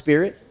type of the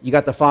Spirit. You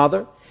got the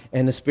Father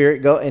and the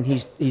Spirit and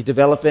he's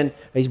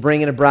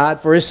bringing a bride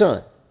for his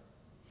son.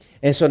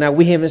 And so now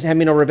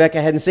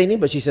Rebecca hadn't seen him,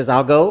 but she says,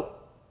 I'll go.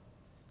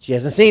 She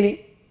hasn't seen him.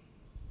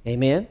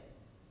 Amen.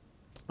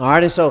 All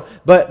right, and so,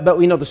 but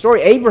we know the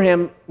story.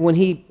 Abraham, when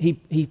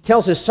he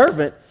tells his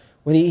servant,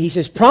 when he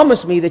says,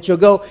 promise me that you'll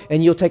go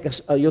and you'll take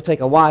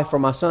a wife for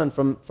my son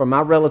from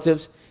my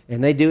relatives,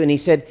 and they do. And he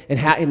said,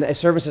 and the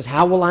servant says,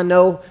 how will I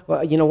know?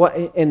 Well, you know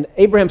what? And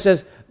Abraham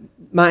says,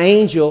 my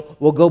angel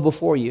will go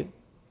before you.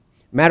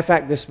 Matter of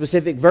fact, the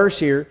specific verse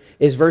here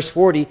is verse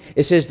 40.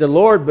 It says, the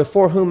Lord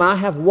before whom I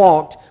have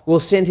walked will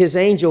send His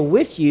angel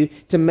with you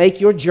to make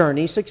your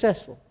journey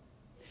successful.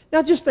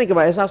 Now just think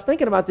about it. As I was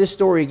thinking about this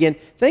story again,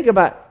 think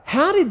about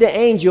how did the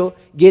angel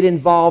get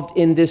involved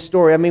in this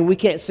story? I mean, we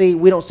don't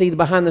see the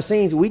behind the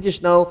scenes. We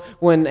just know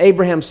when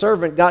Abraham's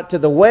servant got to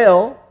the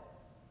well,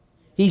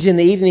 he's in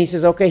the evening, he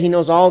says, okay, he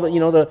knows all the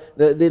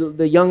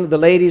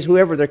ladies,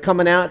 whoever, they're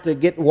coming out to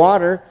get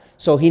water,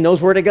 so he knows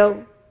where to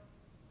go.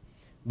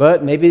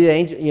 But maybe the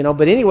angel,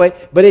 but anyway,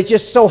 but it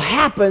just so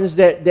happens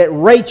that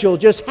Rachel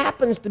just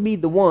happens to be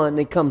the one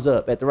that comes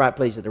up at the right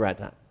place at the right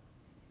time.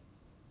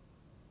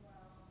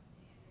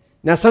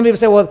 Now, some people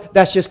say, well,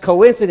 that's just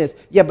coincidence.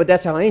 Yeah, but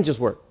that's how angels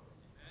work.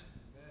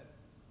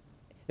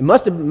 It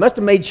must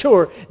have made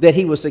sure that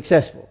he was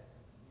successful.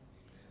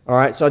 All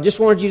right, so I just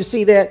wanted you to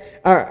see that.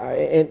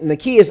 And the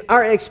key is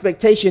our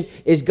expectation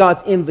is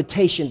God's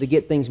invitation to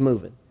get things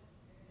moving.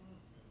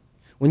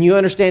 When you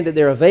understand that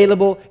they're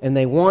available and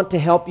they want to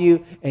help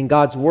you, and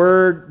God's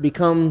Word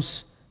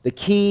becomes the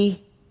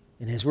key,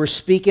 and as we're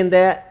speaking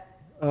that,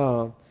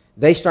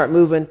 they start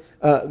moving.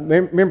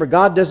 Remember,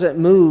 God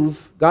doesn't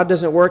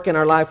work in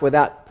our life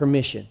without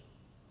permission.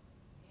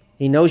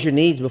 He knows your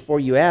needs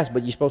before you ask,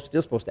 but you're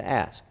still supposed to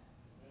ask.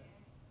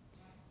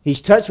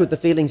 He's touched with the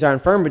feelings, our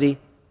infirmity,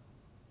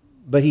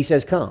 but He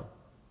says, come.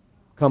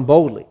 Come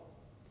boldly.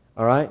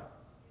 All right?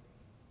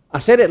 I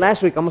said it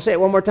last week. I'm going to say it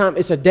one more time.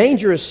 It's a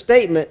dangerous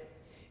statement.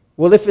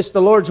 Well, if it's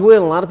the Lord's will,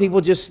 and a lot of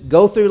people just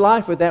go through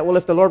life with that. Well,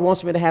 if the Lord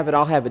wants me to have it,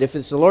 I'll have it. If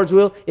it's the Lord's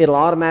will, it'll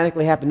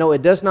automatically happen. No,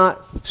 it does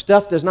not.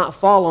 Stuff does not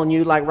fall on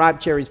you like ripe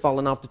cherries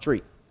falling off the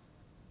tree,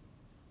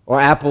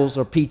 or apples,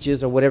 or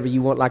peaches, or whatever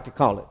you like to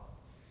call it.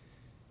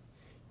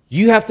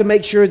 You have to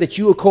make sure that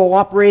you are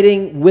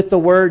cooperating with the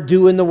Word,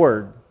 doing the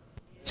Word,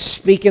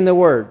 speaking the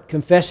Word,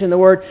 confessing the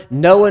Word,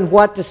 knowing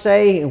what to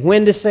say and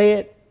when to say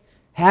it,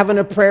 having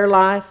a prayer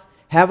life,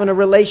 having a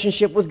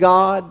relationship with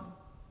God.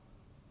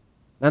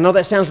 I know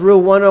that sounds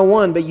real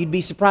 101, but you'd be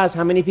surprised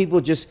how many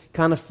people just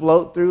kind of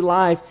float through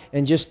life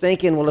and just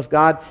thinking, well, if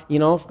God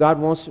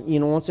wants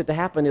it to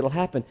happen, it'll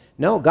happen.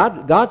 No,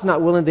 God's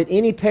not willing that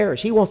any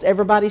perish. He wants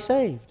everybody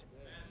saved.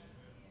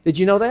 Did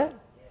you know that?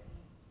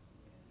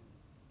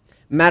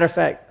 Matter of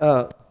fact,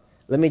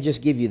 let me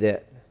just give you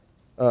that.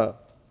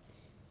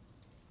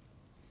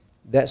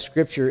 That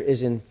scripture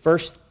is in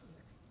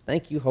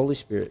thank you, Holy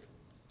Spirit.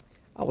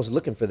 I was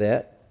looking for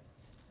that,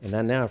 and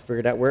I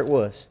figured out where it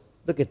was.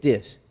 Look at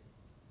this.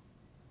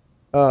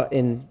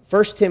 In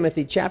 1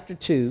 Timothy chapter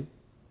 2,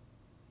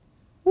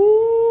 I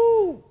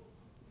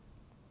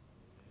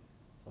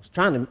was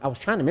trying to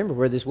remember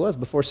where this was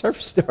before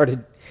service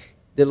started.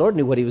 The Lord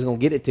knew what He was going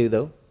to get it to,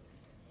 though.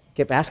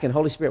 Kept asking the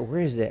Holy Spirit,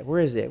 where is that?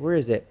 Where is that? Where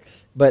is that?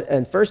 But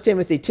in 1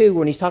 Timothy 2,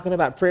 when he's talking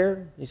about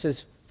prayer, he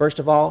says, first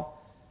of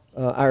all,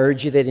 I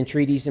urge you that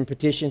entreaties and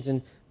petitions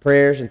and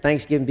Prayers and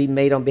thanksgiving be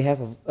made on behalf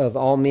of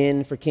all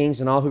men, for kings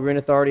and all who are in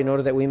authority, in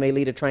order that we may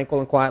lead a tranquil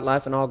and quiet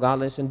life in all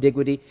godliness and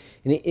dignity.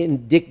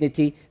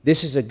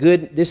 This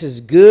is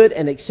good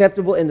and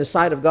acceptable in the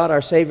sight of God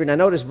our Savior. Now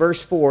notice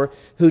verse 4,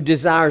 who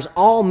desires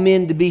all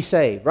men to be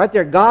saved. Right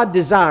there, God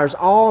desires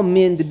all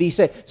men to be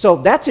saved. So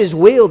that's His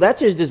will,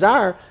 that's His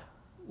desire.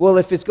 Well,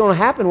 if it's going to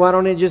happen, why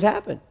don't it just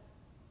happen?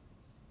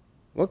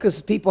 Well, because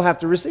people have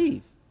to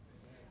receive.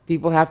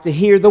 People have to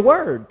hear the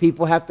word.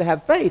 People have to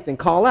have faith and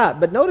call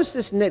out. But notice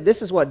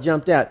this is what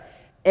jumped out.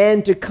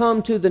 And to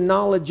come to the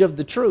knowledge of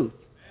the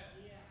truth.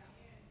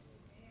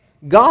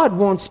 God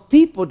wants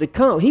people to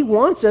come. He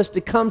wants us to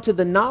come to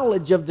the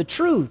knowledge of the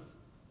truth.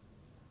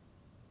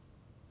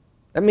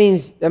 That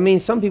means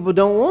some people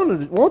don't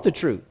want the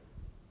truth.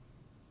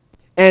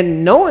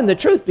 And knowing the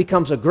truth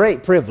becomes a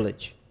great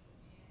privilege.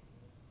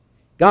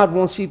 God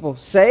wants people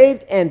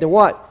saved and to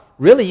what?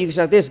 Really, you can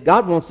say this,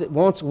 God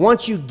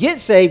once you get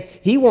saved,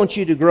 He wants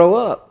you to grow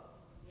up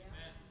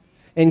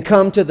and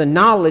come to the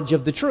knowledge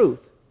of the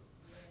truth.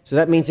 So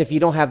that means if you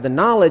don't have the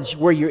knowledge,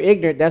 where you're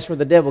ignorant, that's where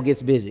the devil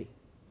gets busy.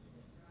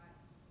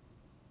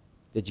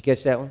 Did you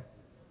catch that one?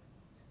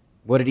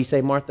 What did he say,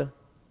 Martha?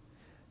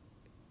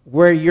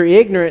 Where you're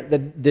ignorant,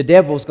 the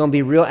devil's going to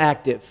be real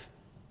active.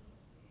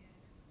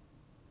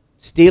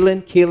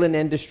 Stealing, killing,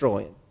 and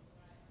destroying.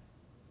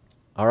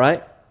 All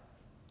right?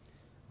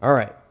 All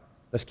right.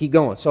 Let's keep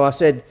going. So I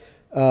said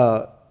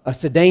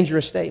it's a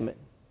dangerous statement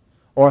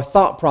or a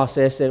thought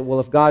process that, well,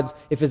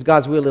 if it's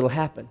God's will, it'll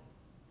happen.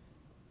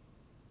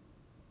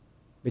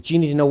 But you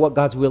need to know what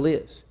God's will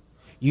is.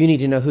 You need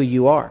to know who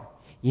you are.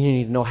 You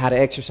need to know how to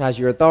exercise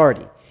your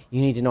authority. You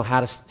need to know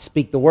how to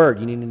speak the word.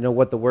 You need to know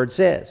what the word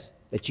says,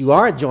 that you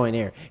are a joint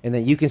heir and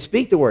that you can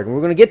speak the word. And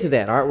we're going to get to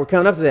that. All right, we're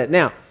coming up to that.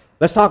 Now,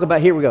 let's talk about,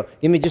 here we go.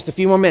 Give me just a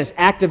few more minutes.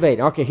 Activate.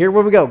 Okay, here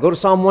we go. Go to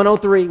Psalm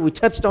 103. We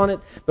touched on it,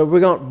 but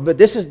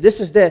this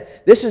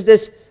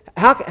is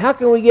how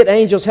can we get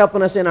angels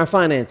helping us in our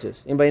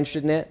finances? Anybody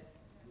interested in that?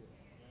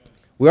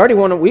 We already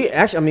want to, we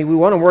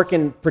want to work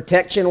in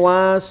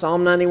protection-wise.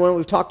 Psalm 91,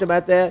 we've talked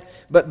about that.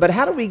 But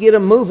how do we get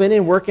them moving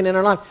and working in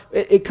our life?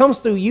 It comes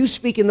through you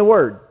speaking the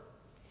word.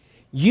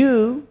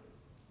 You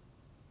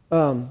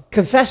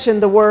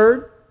confessing the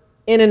word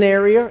in an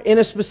area, in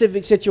a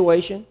specific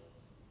situation.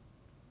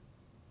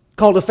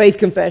 Called a faith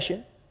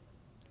confession.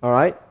 All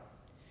right?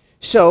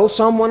 So,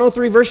 Psalm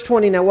 103 verse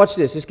 20. Now watch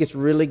this. This gets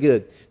really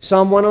good.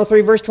 Psalm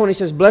 103 verse 20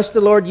 says, bless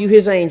the Lord, you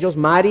His angels,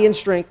 mighty in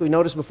strength. We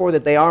noticed before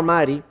that they are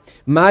mighty.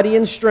 Mighty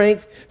in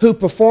strength, who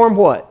perform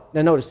what?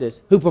 Now notice this.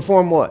 Who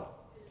perform what?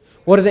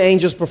 What do the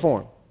angels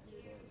perform?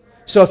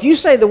 So if you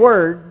say the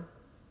word,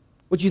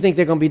 what do you think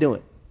they're going to be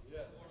doing?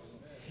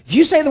 If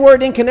you say the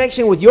word in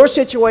connection with your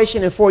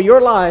situation and for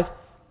your life,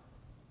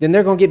 then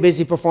they're going to get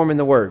busy performing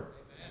the word.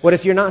 What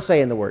if you're not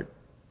saying the word?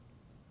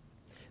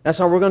 That's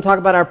why we're going to talk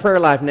about our prayer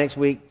life next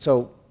week.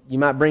 So you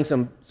might bring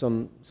some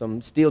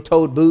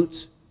steel-toed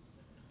boots,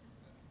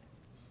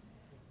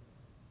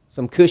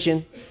 some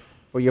cushion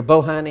for your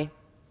bohiny,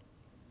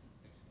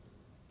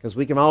 because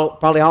we can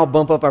probably all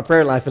bump up our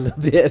prayer life a little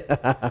bit.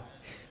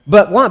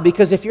 But why?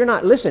 Because if you're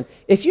not, listen,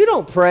 if you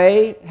don't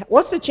pray,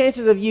 what's the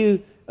chances of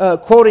you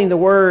quoting the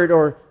word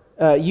or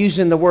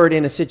using the word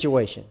in a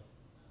situation?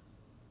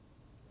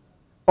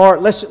 Or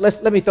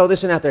let me throw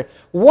this one out there.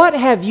 What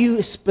have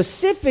you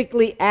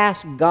specifically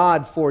asked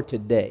God for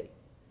today?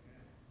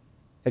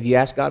 Have you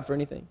asked God for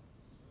anything?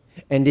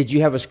 And did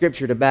you have a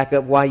scripture to back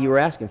up why you were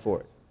asking for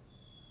it?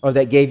 Or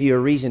that gave you a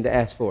reason to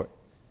ask for it?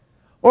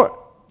 Or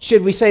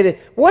should we say that,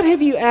 what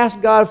have you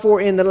asked God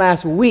for in the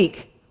last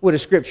week with a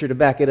scripture to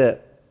back it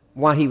up?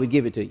 Why He would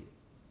give it to you?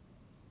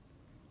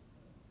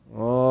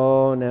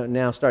 Oh,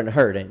 now it's starting to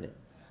hurt, ain't it?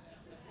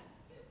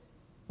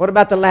 What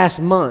about the last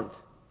month?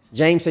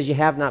 James says you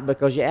have not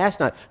because you ask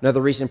not. Another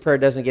reason prayer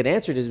doesn't get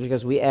answered is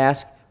because we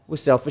ask with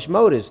selfish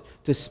motives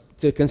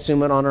to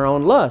consume it on our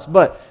own lust.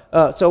 But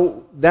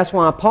so that's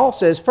why Paul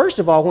says, first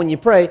of all, when you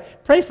pray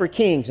for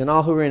kings and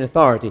all who are in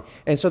authority.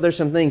 And so there's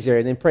some things there.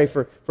 And then pray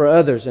for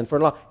others and for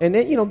law. And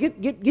then,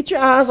 get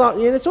your eyes out.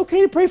 And it's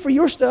okay to pray for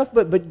your stuff,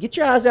 but get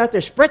your eyes out there.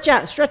 Stretch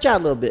out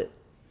a little bit.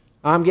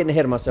 I'm getting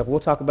ahead of myself.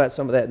 We'll talk about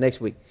some of that next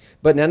week.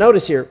 But now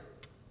notice here,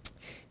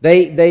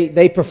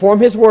 they perform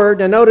His word.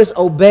 Now notice,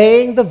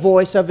 obeying the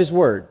voice of His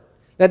word.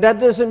 Now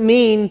that doesn't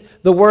mean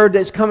the word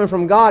that's coming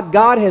from God.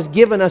 God has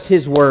given us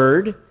His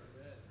word.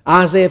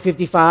 Isaiah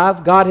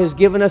 55, God has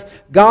given us,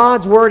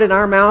 God's word in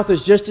our mouth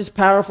is just as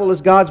powerful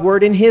as God's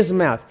word in His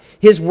mouth.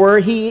 His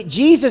word,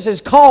 Jesus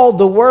is called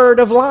the word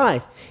of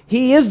life.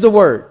 He is the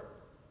word.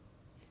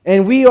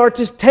 And we are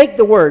to take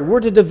the word.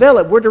 We're to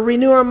develop. We're to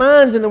renew our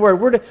minds in the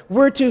word.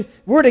 We're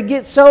to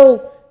get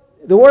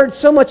the word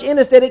so much in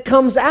us that it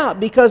comes out,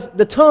 because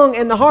the tongue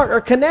and the heart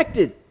are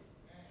connected.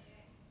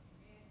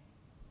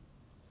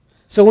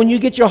 So when you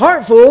get your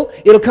heart full,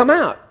 it'll come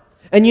out.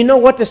 And you know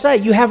what to say.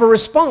 You have a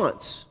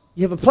response.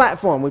 You have a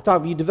platform.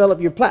 You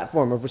develop your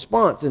platform of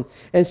response.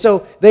 And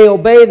so they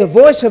obey the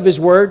voice of His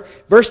word.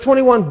 Verse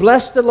 21,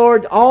 bless the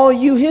Lord, all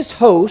you His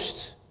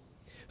hosts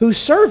who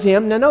serve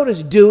Him. Now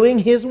notice, doing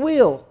His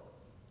will.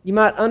 You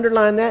might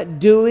underline that,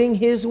 doing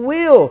His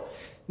will.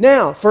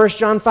 Now, 1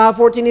 John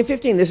 5:14 and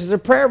 15. This is a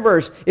prayer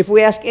verse. If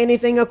we ask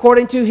anything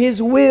according to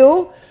His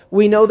will,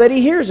 we know that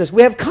He hears us.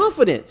 We have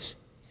confidence.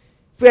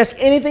 If we ask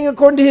anything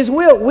according to His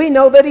will, we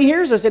know that He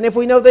hears us. And if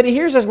we know that He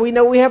hears us, we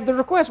know we have the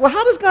request. Well,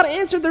 how does God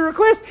answer the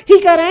request?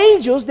 He got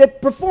angels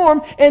that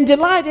perform and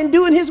delight in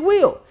doing His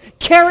will,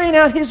 carrying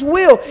out His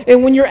will.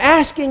 And when you're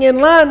asking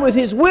in line with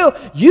His will,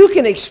 you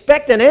can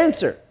expect an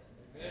answer.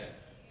 Amen.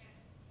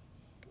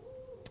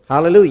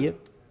 Hallelujah.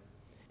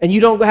 And you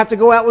don't have to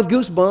go out with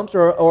goosebumps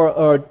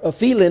or a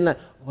feeling like,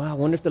 well, I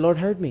wonder if the Lord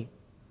heard me.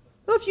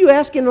 Well, if you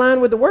ask in line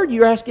with the Word,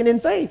 you're asking in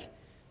faith.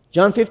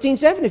 John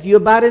 15:7, if you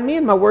abide in me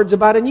and my words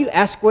abide in you,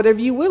 ask whatever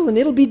you will and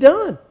it'll be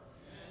done.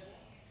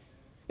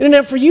 Isn't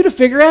it for you to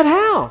figure out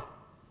how?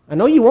 I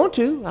know you want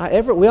to.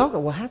 We all go,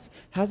 well,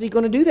 how's He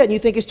going to do that? And you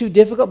think it's too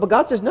difficult, but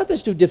God says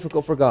nothing's too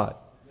difficult for God.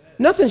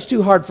 Nothing's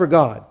too hard for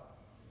God.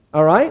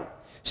 All right?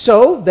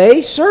 So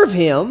they serve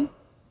Him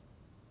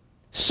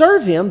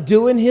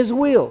doing His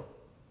will.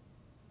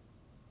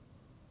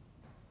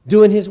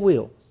 Doing His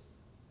will.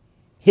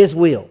 His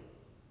will.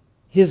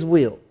 His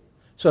will.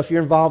 So if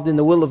you're involved in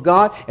the will of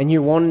God and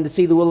you're wanting to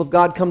see the will of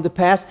God come to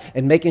pass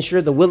and making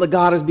sure the will of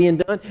God is being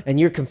done and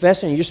you're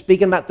confessing and you're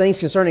speaking about things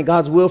concerning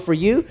God's will for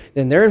you,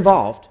 then they're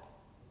involved.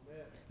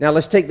 Amen. Now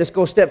let's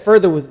go a step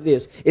further with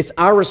this. It's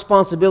our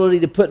responsibility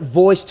to put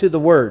voice to the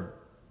Word.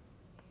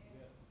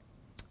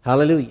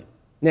 Hallelujah.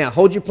 Now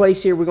hold your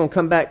place here. We're going to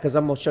come back because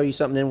I'm going to show you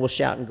something, then we'll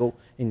shout and go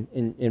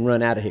and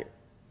run out of here.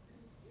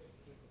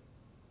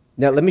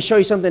 Now let me show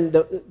you something.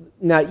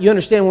 Now you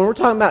understand when we're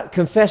talking about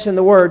confessing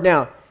the Word.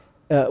 Now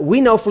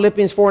we know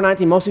Philippians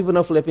 4:19. Most people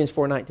know Philippians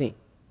 4:19.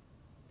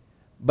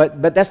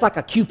 But that's like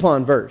a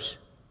coupon verse.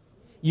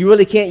 You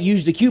really can't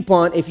use the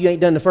coupon if you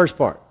ain't done the first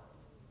part.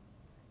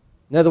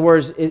 In other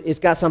words, it's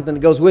got something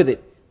that goes with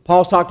it.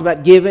 Paul's talked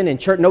about giving,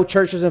 and no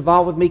church is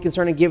involved with me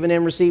concerning giving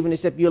and receiving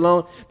except you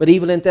alone. But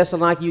even in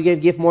Thessalonica, you gave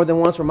gift more than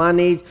once for my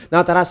needs.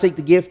 Not that I seek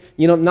the gift,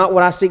 not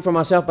what I seek for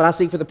myself, but I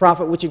seek for the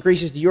profit which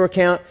increases to your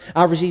account.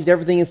 I've received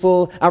everything in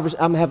full. I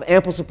have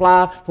ample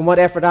supply from what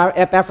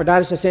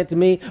Epaphroditus has sent to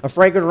me, a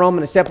fragrant aroma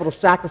and acceptable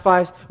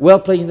sacrifice,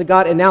 well-pleasing to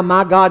God. And now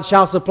my God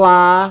shall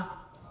supply,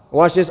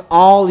 watch this,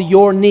 all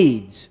your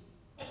needs.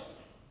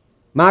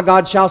 My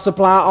God shall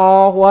supply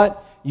all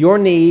what? Your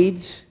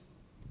needs.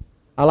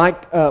 I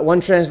like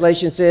one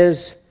translation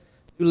says,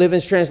 New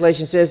Living's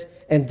translation says,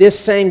 and this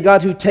same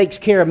God who takes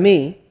care of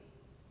me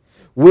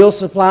will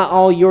supply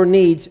all your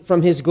needs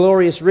from His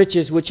glorious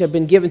riches which have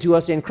been given to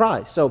us in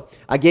Christ. So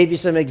I gave you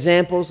some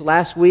examples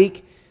last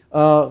week,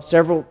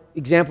 several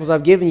examples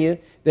I've given you,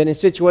 that in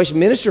situation,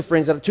 minister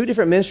friends, two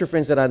different minister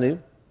friends that I knew,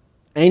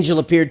 angel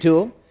appeared to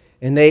them,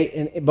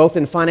 and both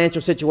in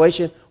financial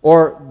situation,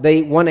 or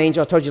one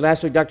angel, I told you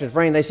last week, Dr.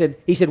 Dufresne,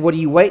 he said, what are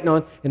you waiting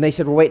on? And they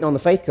said, we're waiting on the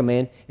faith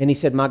command. And he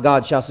said, my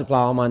God shall supply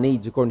all my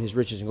needs according to His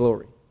riches and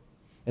glory.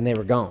 And they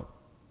were gone.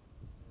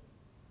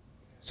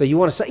 So you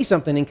want to say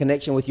something in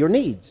connection with your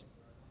needs.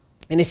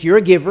 And if you're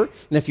a giver,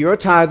 and if you're a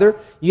tither,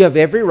 you have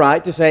every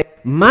right to say,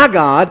 my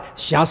God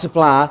shall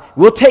supply,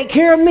 will take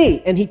care of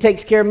me. And He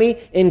takes care of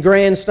me in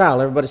grand style.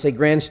 Everybody say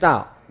grand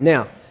style.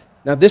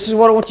 Now, this is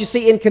what I want you to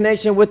see in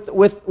connection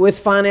with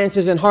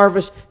finances and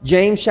harvest.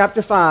 James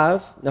chapter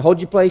 5. Now,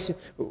 hold your place.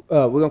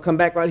 We're going to come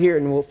back right here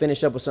and we'll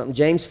finish up with something.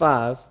 James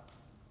 5. How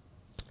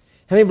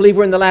many believe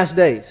we're in the last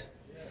days?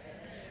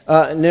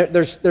 And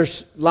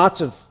there's lots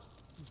of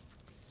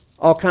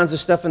all kinds of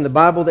stuff in the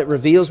Bible that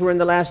reveals we're in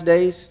the last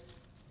days.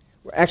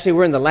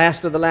 We're in the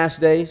last of the last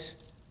days.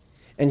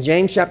 And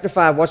James chapter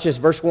 5, watch this,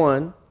 verse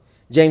 1.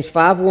 James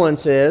 5:1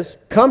 says,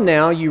 come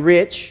now, you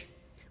rich,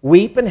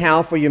 weep and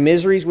howl for your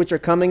miseries which are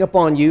coming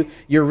upon you.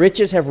 Your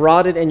riches have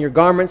rotted and your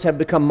garments have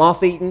become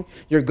moth-eaten.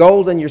 Your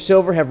gold and your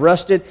silver have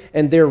rusted,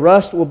 and their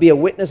rust will be a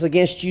witness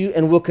against you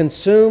and will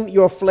consume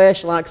your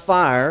flesh like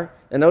fire.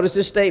 And notice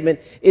this statement,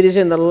 it is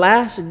in the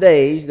last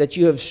days that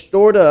you have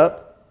stored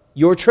up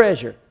your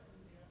treasure.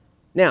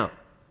 Now,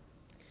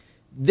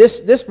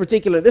 this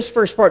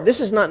first part, this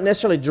is not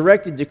necessarily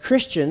directed to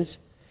Christians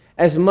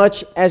as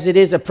much as it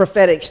is a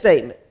prophetic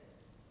statement.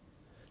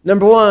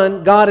 Number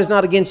one, God is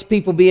not against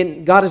people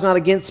being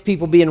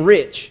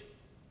rich,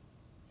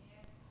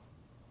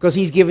 because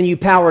He's given you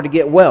power to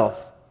get wealth.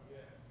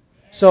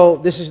 So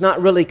this is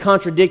not really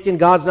contradicting.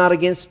 God's not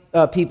against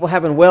people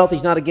having wealth.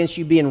 He's not against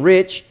you being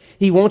rich.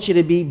 He wants you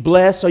to be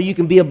blessed so you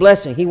can be a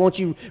blessing. He wants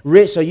you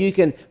rich so you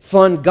can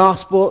fund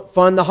gospel,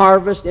 fund the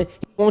harvest. He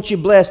wants you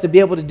blessed to be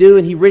able to do,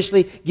 and He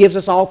richly gives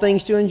us all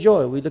things to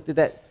enjoy. We looked at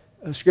that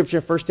scripture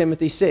in 1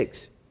 Timothy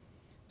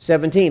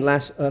 6:17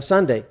 last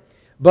Sunday.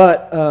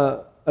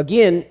 But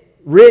again,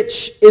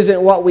 rich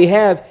isn't what we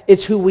have,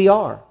 it's who we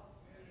are.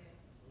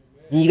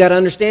 And you got to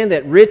understand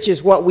that rich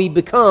is what we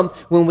become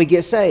when we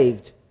get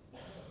saved.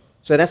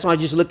 So that's why I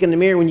just look in the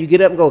mirror when you get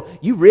up and go,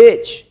 you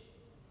rich.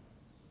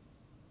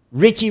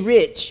 Richie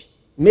Rich.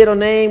 Middle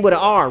name with an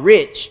R,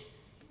 Rich.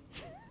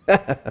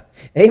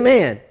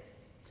 Amen.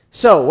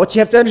 So what you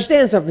have to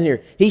understand something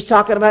here. He's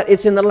talking about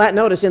it's in the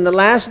notice in the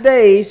last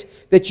days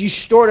that you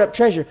stored up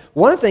treasure.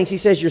 One of the things he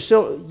says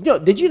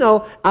did you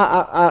know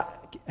I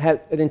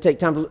didn't take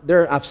time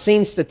to I've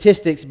seen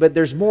statistics, but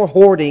there's more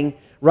hoarding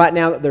right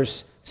now.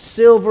 There's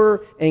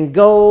silver and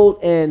gold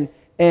and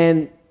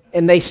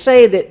they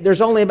say that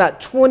there's only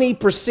about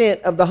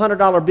 20% of the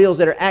 $100 bills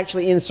that are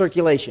actually in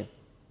circulation.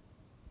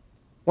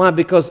 Why?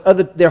 Because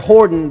they're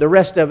hoarding, the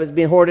rest of it's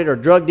being hoarded, or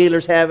drug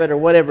dealers have it or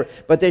whatever.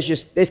 But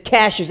there's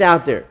cash is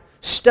out there.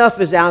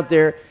 Stuff is out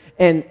there.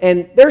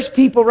 And there's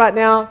people right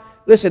now,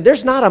 listen,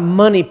 there's not a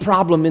money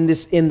problem in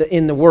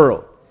the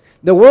world.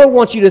 The world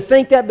wants you to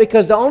think that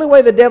because the only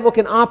way the devil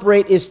can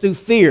operate is through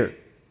fear.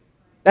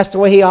 That's the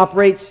way he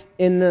operates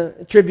in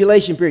the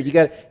tribulation period. You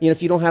got,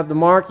 if you don't have the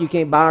mark, you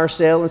can't buy or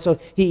sell, and so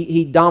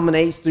he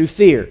dominates through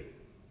fear.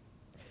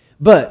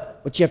 But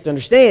what you have to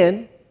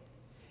understand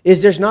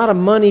is there's not a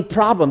money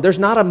problem. There's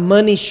not a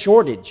money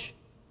shortage.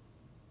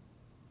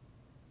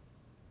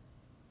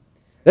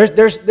 There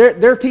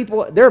are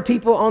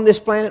people on this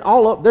planet,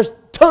 there's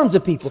tons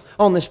of people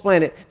on this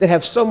planet that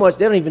have so much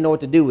they don't even know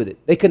what to do with it.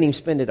 They couldn't even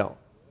spend it all.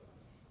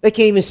 They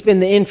can't even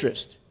spend the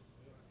interest.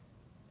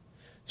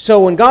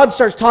 So when God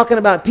starts talking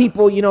about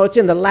people, it's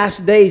in the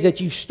last days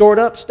that you've stored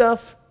up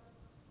stuff.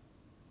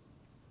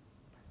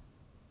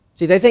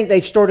 See, they think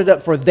they've stored it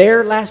up for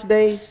their last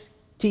days.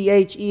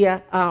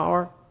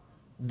 THEIR.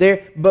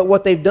 But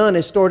what they've done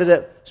is stored it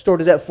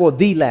up for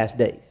the last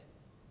days.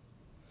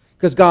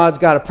 Because God's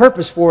got a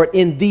purpose for it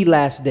in the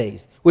last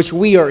days, which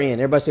we are in.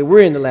 Everybody say,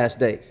 we're in the last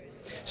days.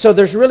 So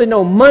there's really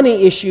no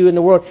money issue in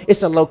the world.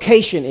 It's a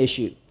location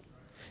issue.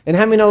 And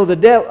how many know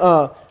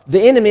the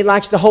enemy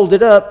likes to hold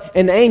it up,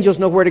 and the angels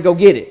know where to go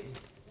get it?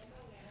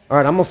 All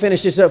right, I'm going to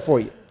finish this up for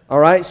you. All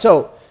right,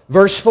 so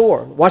verse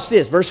 4. Watch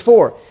this. Verse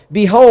 4.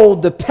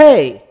 Behold, the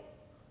pay,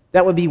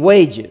 that would be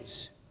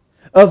wages,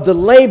 of the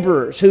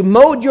laborers who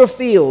mowed your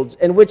fields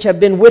and which have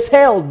been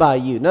withheld by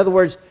you. In other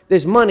words,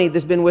 there's money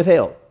that's been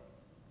withheld.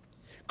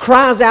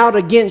 Cries out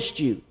against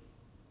you.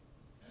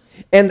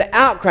 And the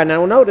outcry,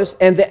 now notice,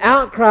 and the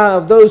outcry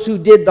of those who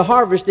did the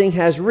harvesting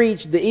has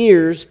reached the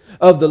ears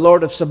of the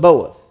Lord of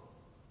Sabaoth.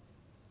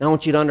 Now I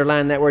want you to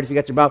underline that word if you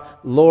got your Bible.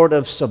 Lord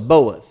of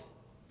Sabaoth.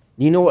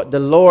 You know what the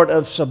Lord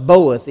of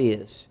Sabaoth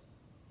is?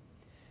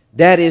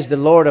 That is the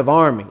Lord of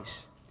armies.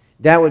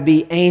 That would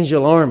be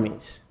angel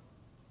armies.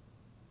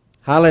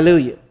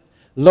 Hallelujah.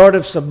 Lord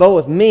of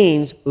Sabaoth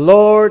means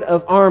Lord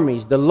of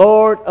armies, the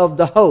Lord of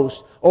the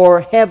host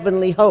or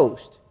heavenly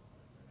host.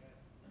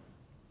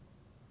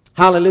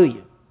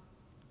 Hallelujah.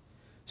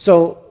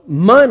 So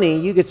money,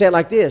 you could say it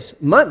like this.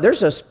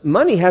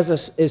 Money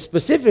is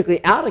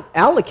specifically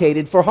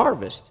allocated for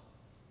harvest.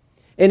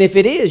 And if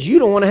it is, you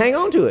don't want to hang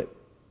on to it.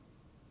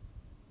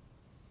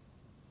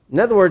 In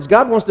other words,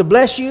 God wants to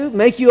bless you,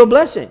 make you a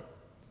blessing.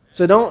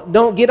 So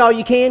don't get all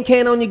you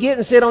can on you get,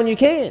 and sit on you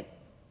can.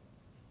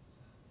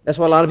 That's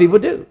what a lot of people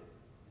do.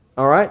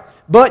 All right?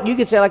 But you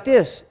could say it like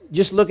this.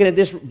 Just looking at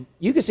this,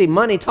 you can see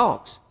money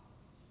talks.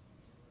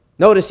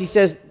 Notice he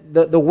says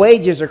the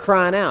wages are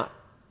crying out.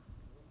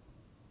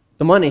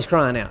 The money's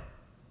crying out.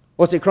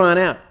 What's it crying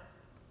out?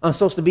 I'm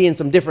supposed to be in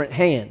some different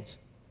hands.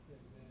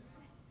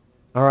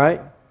 All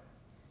right?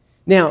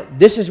 Now,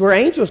 this is where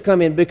angels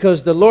come in,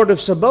 because the Lord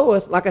of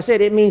Sabaoth, like I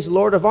said, it means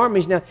Lord of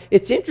armies. Now,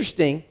 it's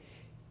interesting.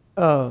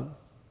 Think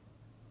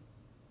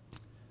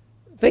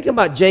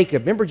about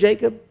Jacob. Remember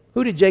Jacob?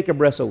 Who did Jacob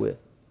wrestle with?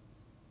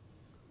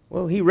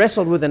 Well, he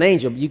wrestled with an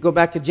angel. You go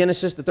back to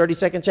Genesis, the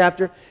 32nd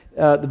chapter.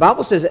 The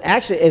Bible says that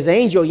actually as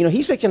angel,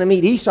 he's fixing to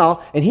meet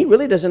Esau, and he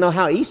really doesn't know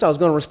how Esau is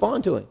going to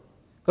respond to him.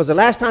 Because the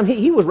last time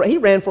he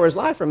ran for his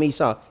life from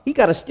Esau. He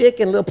got a stick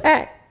and a little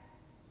pack.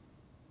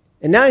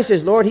 And now he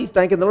says, Lord, he's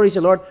thanking the Lord. He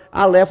said, Lord,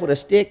 I left with a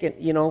stick and,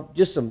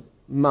 just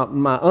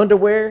my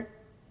underwear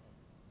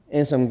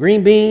and some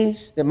green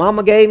beans that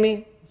Mama gave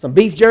me, some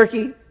beef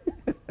jerky.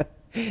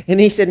 And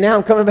he said, now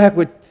I'm coming back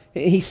with,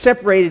 he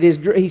separated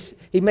he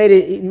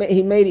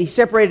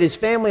separated his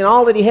family and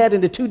all that he had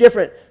into two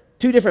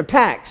different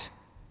packs.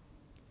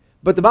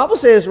 But the Bible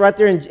says right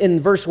there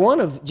in verse 1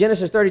 of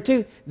Genesis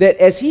 32 that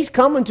as he's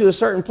coming to a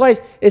certain place,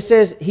 it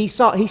says he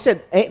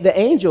said the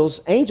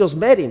angels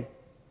met him.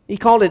 He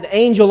called it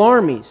angel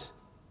armies.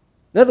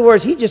 In other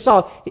words, he just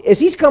saw, as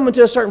he's coming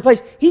to a certain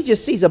place, he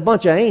just sees a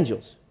bunch of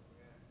angels.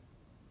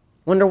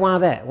 Wonder why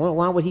that?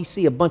 Why would he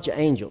see a bunch of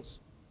angels?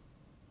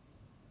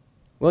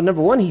 Well,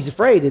 number one, he's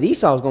afraid that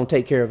Esau is going to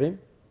take care of him.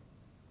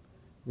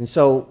 And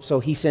so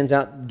he sends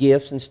out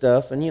gifts and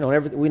stuff, and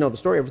we know the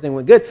story, everything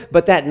went good.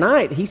 But that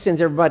night, he sends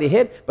everybody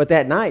ahead, but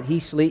that night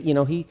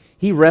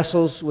he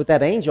wrestles with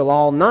that angel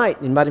all night.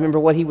 Anybody remember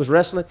what he was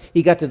wrestling?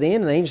 He got to the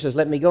end, and the angel says,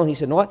 let me go. And he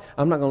said, no, what?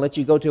 I'm not going to let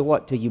you go till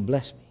what? Till you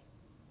bless me.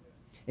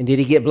 And did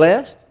he get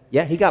blessed?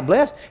 Yeah, he got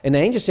blessed. And the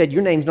angel said,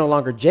 your name's no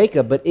longer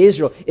Jacob, but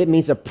Israel. It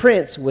means a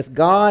prince with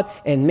God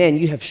and men.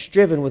 You have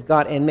striven with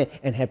God and men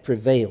and have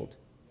prevailed.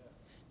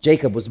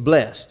 Jacob was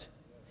blessed.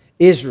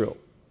 Israel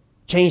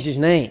changed his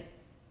name.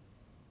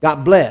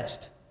 Got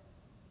blessed.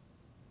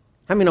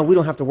 How many know we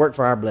don't have to work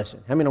for our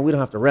blessing? How many know we don't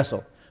have to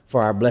wrestle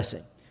for our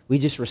blessing? We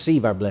just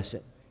receive our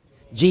blessing.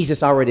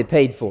 Jesus already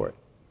paid for it.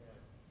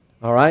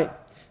 All right?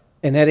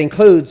 And that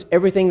includes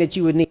everything that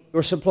you would need,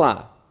 your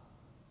supply.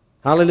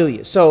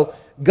 Hallelujah. So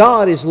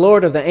God is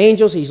Lord of the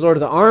angels. He's Lord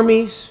of the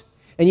armies.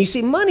 And you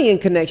see money in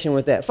connection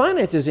with that.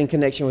 Finances in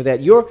connection with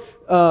that. Your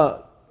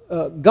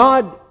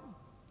God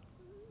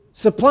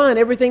supplying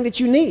everything that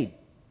you need.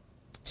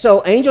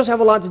 So angels have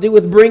a lot to do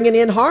with bringing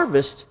in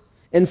harvest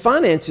and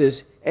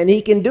finances. And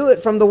he can do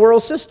it from the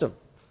world system.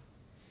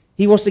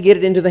 He wants to get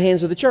it into the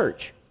hands of the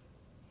church.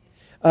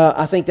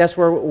 I think that's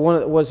where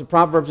was the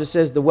Proverbs that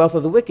says the wealth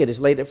of the wicked is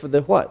laid up for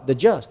the what? The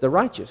just, the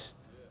righteous.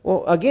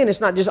 Well, again,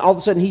 it's not just all of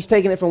a sudden he's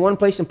taking it from one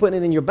place and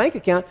putting it in your bank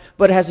account,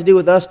 but it has to do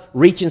with us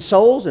reaching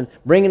souls and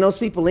bringing those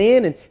people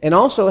in. And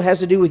also it has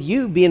to do with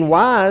you being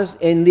wise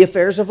in the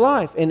affairs of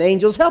life and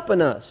angels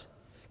helping us.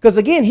 Because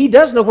again, he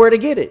does know where to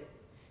get it.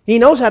 He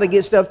knows how to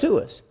get stuff to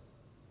us.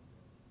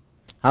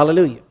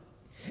 Hallelujah.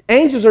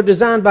 Angels are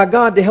designed by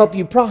God to help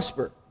you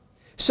prosper.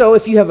 So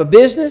if you have a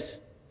business,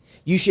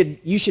 you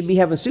should be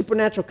having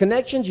supernatural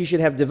connections. You should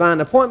have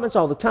divine appointments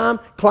all the time.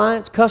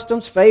 Clients,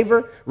 customs,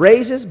 favor,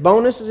 raises,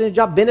 bonuses in your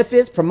job,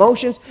 benefits,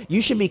 promotions.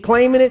 You should be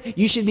claiming it.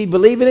 You should be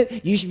believing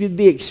it. You should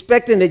be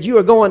expecting that you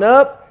are going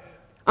up.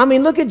 I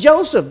mean, look at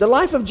Joseph. The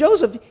life of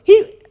Joseph.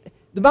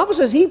 The Bible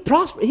says he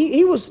prospered.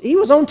 He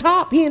was on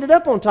top. He ended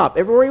up on top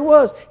everywhere he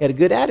was. He had a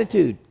good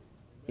attitude.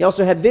 He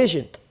also had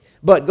vision.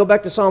 But go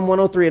back to Psalm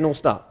 103 and we'll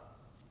stop.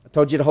 I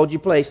told you to hold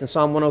your place in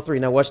Psalm 103.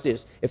 Now watch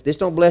this. If this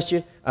don't bless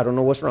you, I don't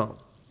know what's wrong.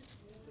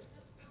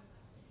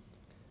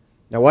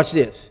 Now watch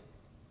this.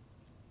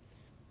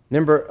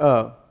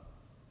 Remember,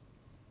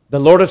 the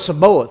Lord of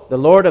Sabaoth, the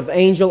Lord of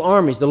angel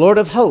armies, the Lord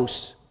of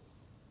hosts.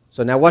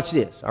 So now watch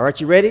this. All right,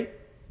 you ready?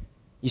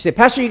 You say,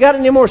 Pastor, you got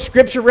any more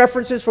scripture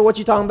references for what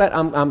you're talking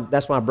about?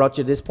 That's why I brought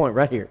you to this point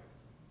right here.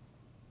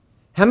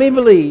 How many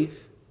believe?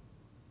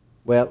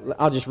 Well,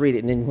 I'll just read it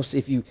and then we'll see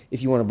if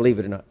you want to believe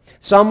it or not.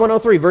 Psalm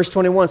 103, verse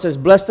 21 says,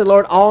 Bless the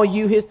Lord, all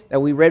you his... Now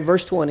we read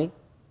verse 20.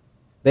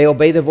 They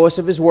obey the voice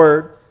of his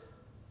word.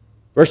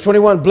 Verse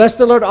 21, Bless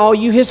the Lord, all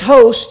you his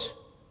hosts,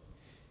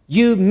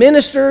 you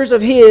ministers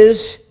of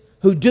his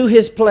who do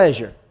his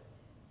pleasure.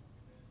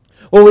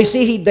 Well, we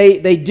see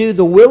they do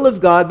the will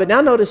of God, but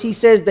now notice he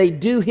says they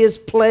do his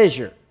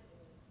pleasure.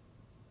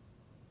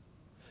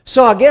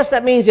 So I guess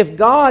that means if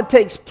God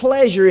takes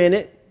pleasure in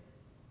it,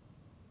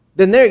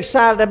 then they're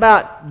excited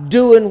about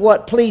doing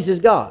what pleases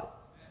God.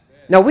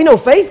 Now we know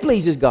faith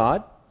pleases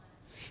God.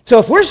 So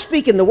if we're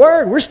speaking the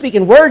word, we're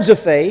speaking words of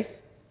faith.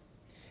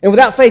 And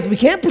without faith, we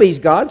can't please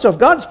God. So if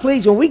God's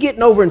pleased, when we're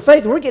getting over in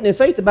faith, we're getting in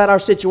faith about our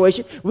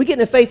situation, we're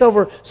getting in faith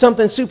over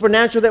something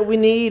supernatural that we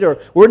need, or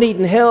we're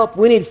needing help,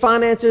 we need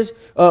finances,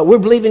 we're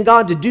believing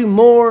God to do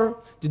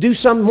more, to do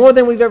something more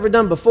than we've ever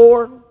done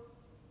before.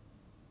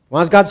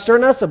 Why is God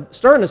stirring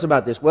us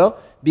about this? Well,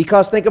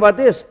 because think about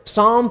this.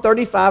 Psalm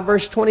 35,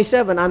 verse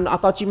 27. I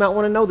thought you might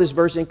want to know this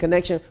verse in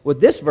connection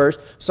with this verse.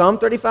 Psalm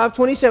 35,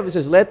 27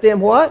 says, Let them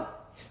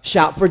what?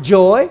 Shout for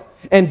joy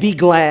and be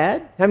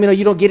glad. How many know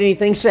you don't get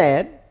anything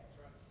sad?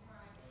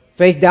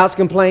 Faith doubts,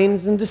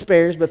 complains, and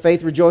despairs, but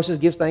faith rejoices,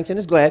 gives thanks, and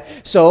is glad.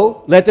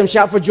 So let them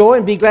shout for joy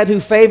and be glad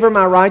who favor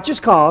my righteous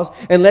cause,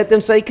 and let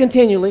them say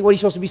continually, what are you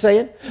supposed to be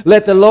saying?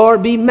 Let the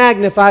Lord be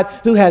magnified,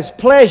 who has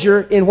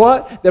pleasure in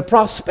what? The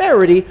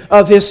prosperity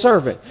of his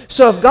servant.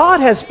 So if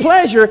God has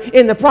pleasure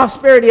in the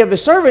prosperity of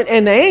his servant,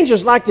 and the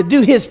angels like to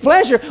do his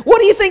pleasure, what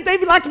do you think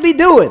they'd like to be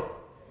doing?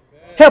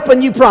 Amen.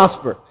 Helping you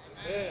prosper.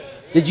 Amen.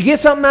 Did you get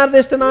something out of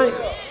this tonight?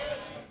 Yeah.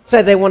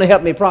 Say they want to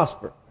help me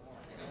prosper.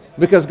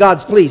 Because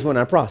God's pleased when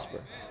I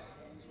prosper.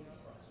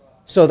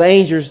 So the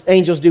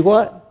angels do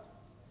what?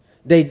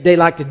 They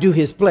like to do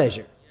his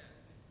pleasure.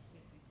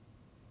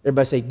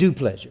 Everybody say, do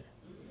pleasure.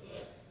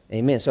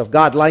 Amen. So if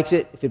God likes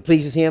it, if it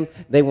pleases him,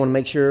 they want to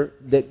make sure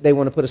that they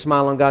want to put a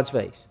smile on God's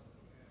face.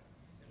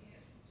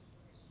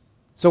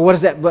 So what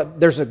is that? But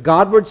there's a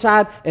Godward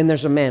side and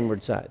there's a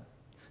manward side.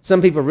 Some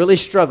people really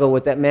struggle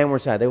with that manward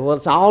side. Well,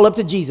 it's all up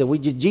to Jesus.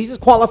 Jesus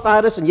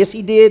qualified us, and yes,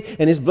 he did,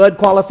 and his blood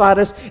qualified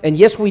us. And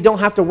yes, we don't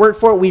have to work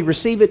for it. We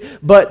receive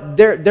it. But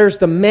there's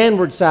the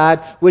manward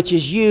side, which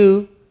is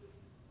you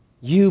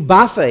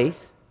by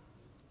faith,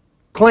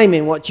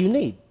 claiming what you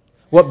need,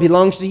 what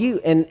belongs to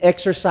you, and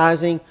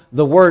exercising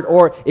the word.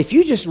 Or if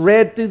you just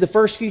read through the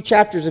first few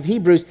chapters of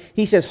Hebrews,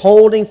 he says,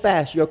 holding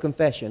fast your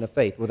confession of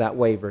faith without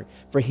wavering,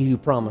 for he who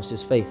promised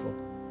is faithful.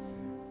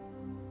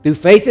 Through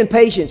faith and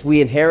patience,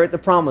 we inherit the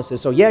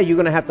promises. So yeah, you're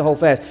going to have to hold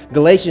fast.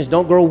 Galatians,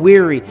 don't grow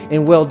weary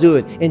in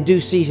well-doing. In due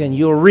season,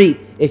 you'll reap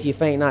if you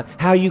faint not.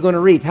 How are you going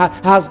to reap?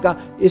 How's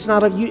God? It's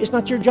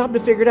not your job to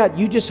figure it out.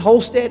 You just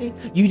hold steady.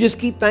 You just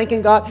keep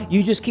thanking God.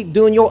 You just keep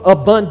doing your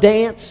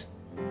abundance.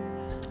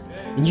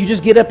 And you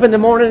just get up in the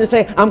morning and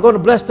say, I'm going to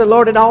bless the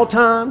Lord at all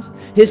times.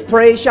 His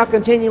praise shall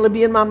continually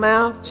be in my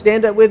mouth.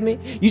 Stand up with me.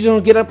 You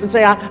don't get up and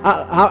say,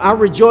 I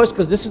rejoice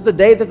because this is the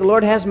day that the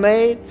Lord has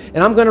made.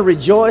 And I'm going to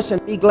rejoice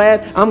and be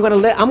glad. I'm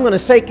going to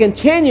say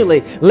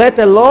continually, let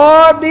the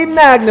Lord be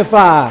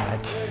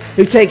magnified,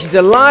 who takes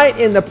delight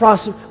in the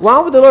process. Why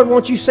would the Lord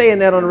want you saying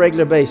that on a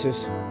regular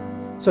basis?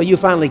 So you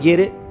finally get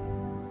it?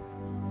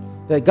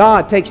 That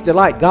God takes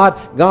delight. God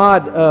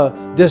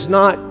does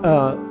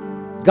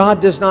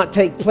not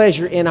take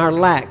pleasure in our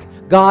lack.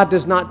 God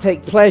does not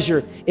take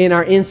pleasure in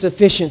our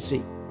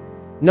insufficiency.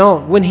 No,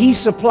 when He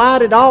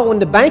supplied it all, when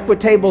the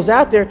banquet table's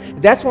out there,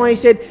 that's why He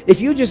said,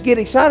 if you just get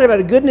excited about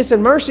it, goodness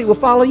and mercy will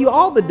follow you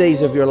all the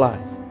days of your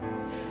life.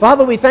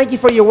 Father, we thank You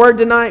for Your word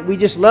tonight. We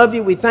just love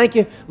You. We thank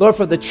You, Lord,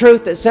 for the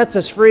truth that sets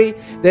us free,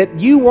 that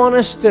You want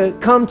us to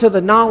come to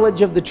the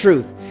knowledge of the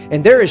truth.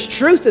 And there is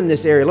truth in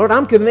this area. Lord,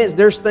 I'm convinced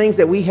there's things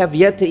that we have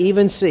yet to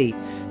even see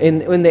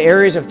in the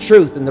areas of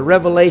truth and the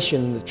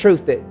revelation and the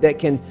truth that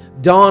can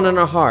dawn on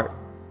our heart.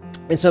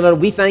 And so, Lord,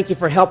 we thank You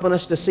for helping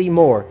us to see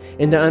more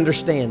and to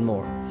understand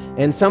more.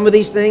 And some of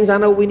these things, I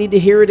know we need to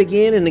hear it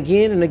again and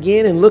again and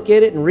again and look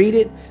at it and read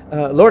it.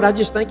 Lord, I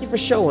just thank You for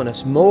showing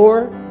us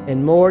more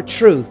and more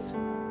truth.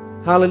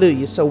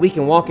 Hallelujah. So we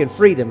can walk in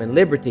freedom and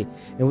liberty,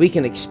 and we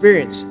can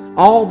experience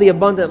all the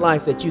abundant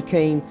life that You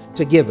came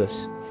to give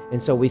us.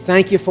 And so we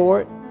thank You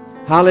for it.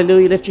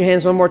 Hallelujah. Lift your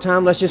hands one more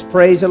time. Let's just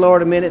praise the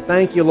Lord a minute.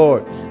 Thank You,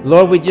 Lord.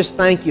 Lord, we just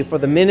thank You for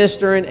the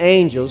ministering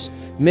angels,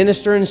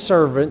 ministering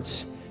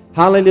servants,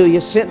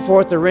 hallelujah, sent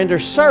forth to render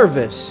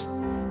service.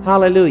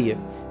 Hallelujah.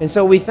 And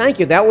so we thank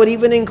You. That would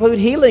even include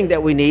healing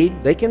that we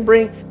need. They can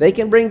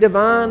bring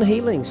divine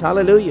healings.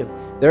 Hallelujah.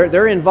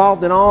 They're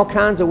involved in all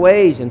kinds of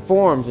ways and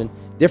forms and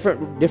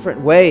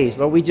different ways.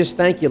 Lord, we just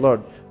thank You,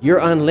 Lord. You're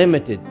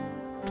unlimited.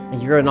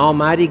 And You're an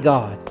almighty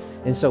God.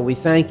 And so we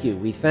thank You.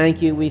 We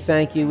thank You. We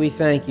thank You. We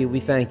thank You. We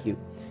thank You.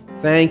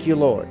 Thank You,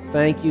 Lord.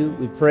 Thank You.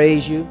 We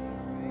praise You.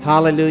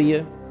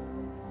 Hallelujah.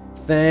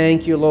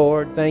 Thank You,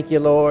 Lord. Thank You,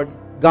 Lord.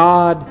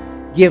 God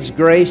gives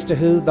grace to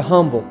who? The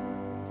humble.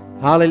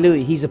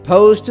 Hallelujah. He's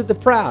opposed to the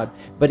proud,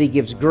 but He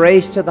gives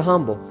grace to the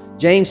humble.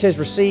 James says,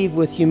 receive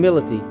with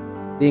humility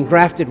the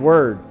engrafted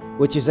word,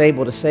 which is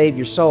able to save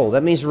your soul.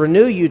 That means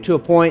renew you to a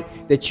point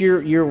that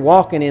you're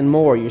walking in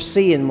more, you're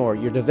seeing more,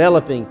 you're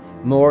developing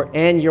more,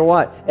 and you're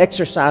what?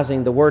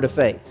 Exercising the word of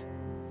faith.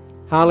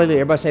 Hallelujah.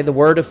 Everybody say the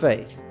word of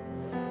faith.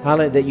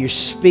 Hallelujah. That you're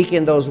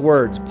speaking those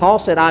words. Paul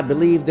said, I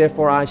believe,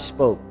 therefore I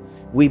spoke.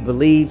 We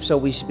believe, so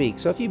we speak.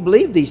 So if you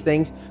believe these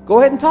things, go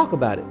ahead and talk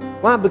about it.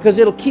 Why? Because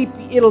it'll keep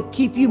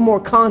you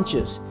more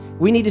conscious.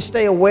 We need to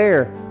stay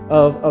aware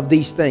of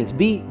these things.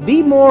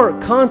 Be more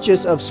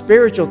conscious of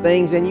spiritual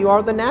things than you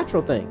are the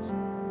natural things.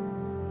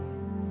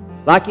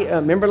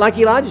 Remember, like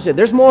Elijah said,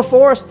 there's more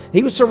for us.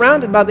 He was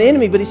surrounded by the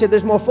enemy, but he said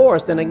there's more for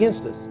us than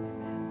against us.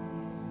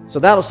 So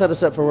that'll set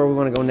us up for where we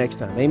want to go next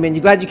time. Amen.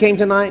 You glad you came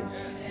tonight?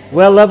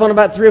 Well, love on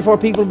about 3 or 4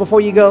 people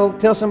before you go.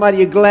 Tell somebody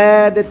you're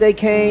glad that they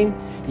came.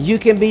 You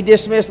can be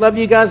dismissed. Love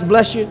you guys.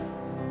 Bless you.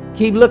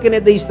 Keep looking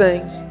at these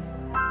things.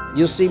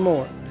 You'll see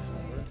more.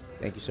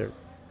 Thank you, sir.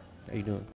 How you doing?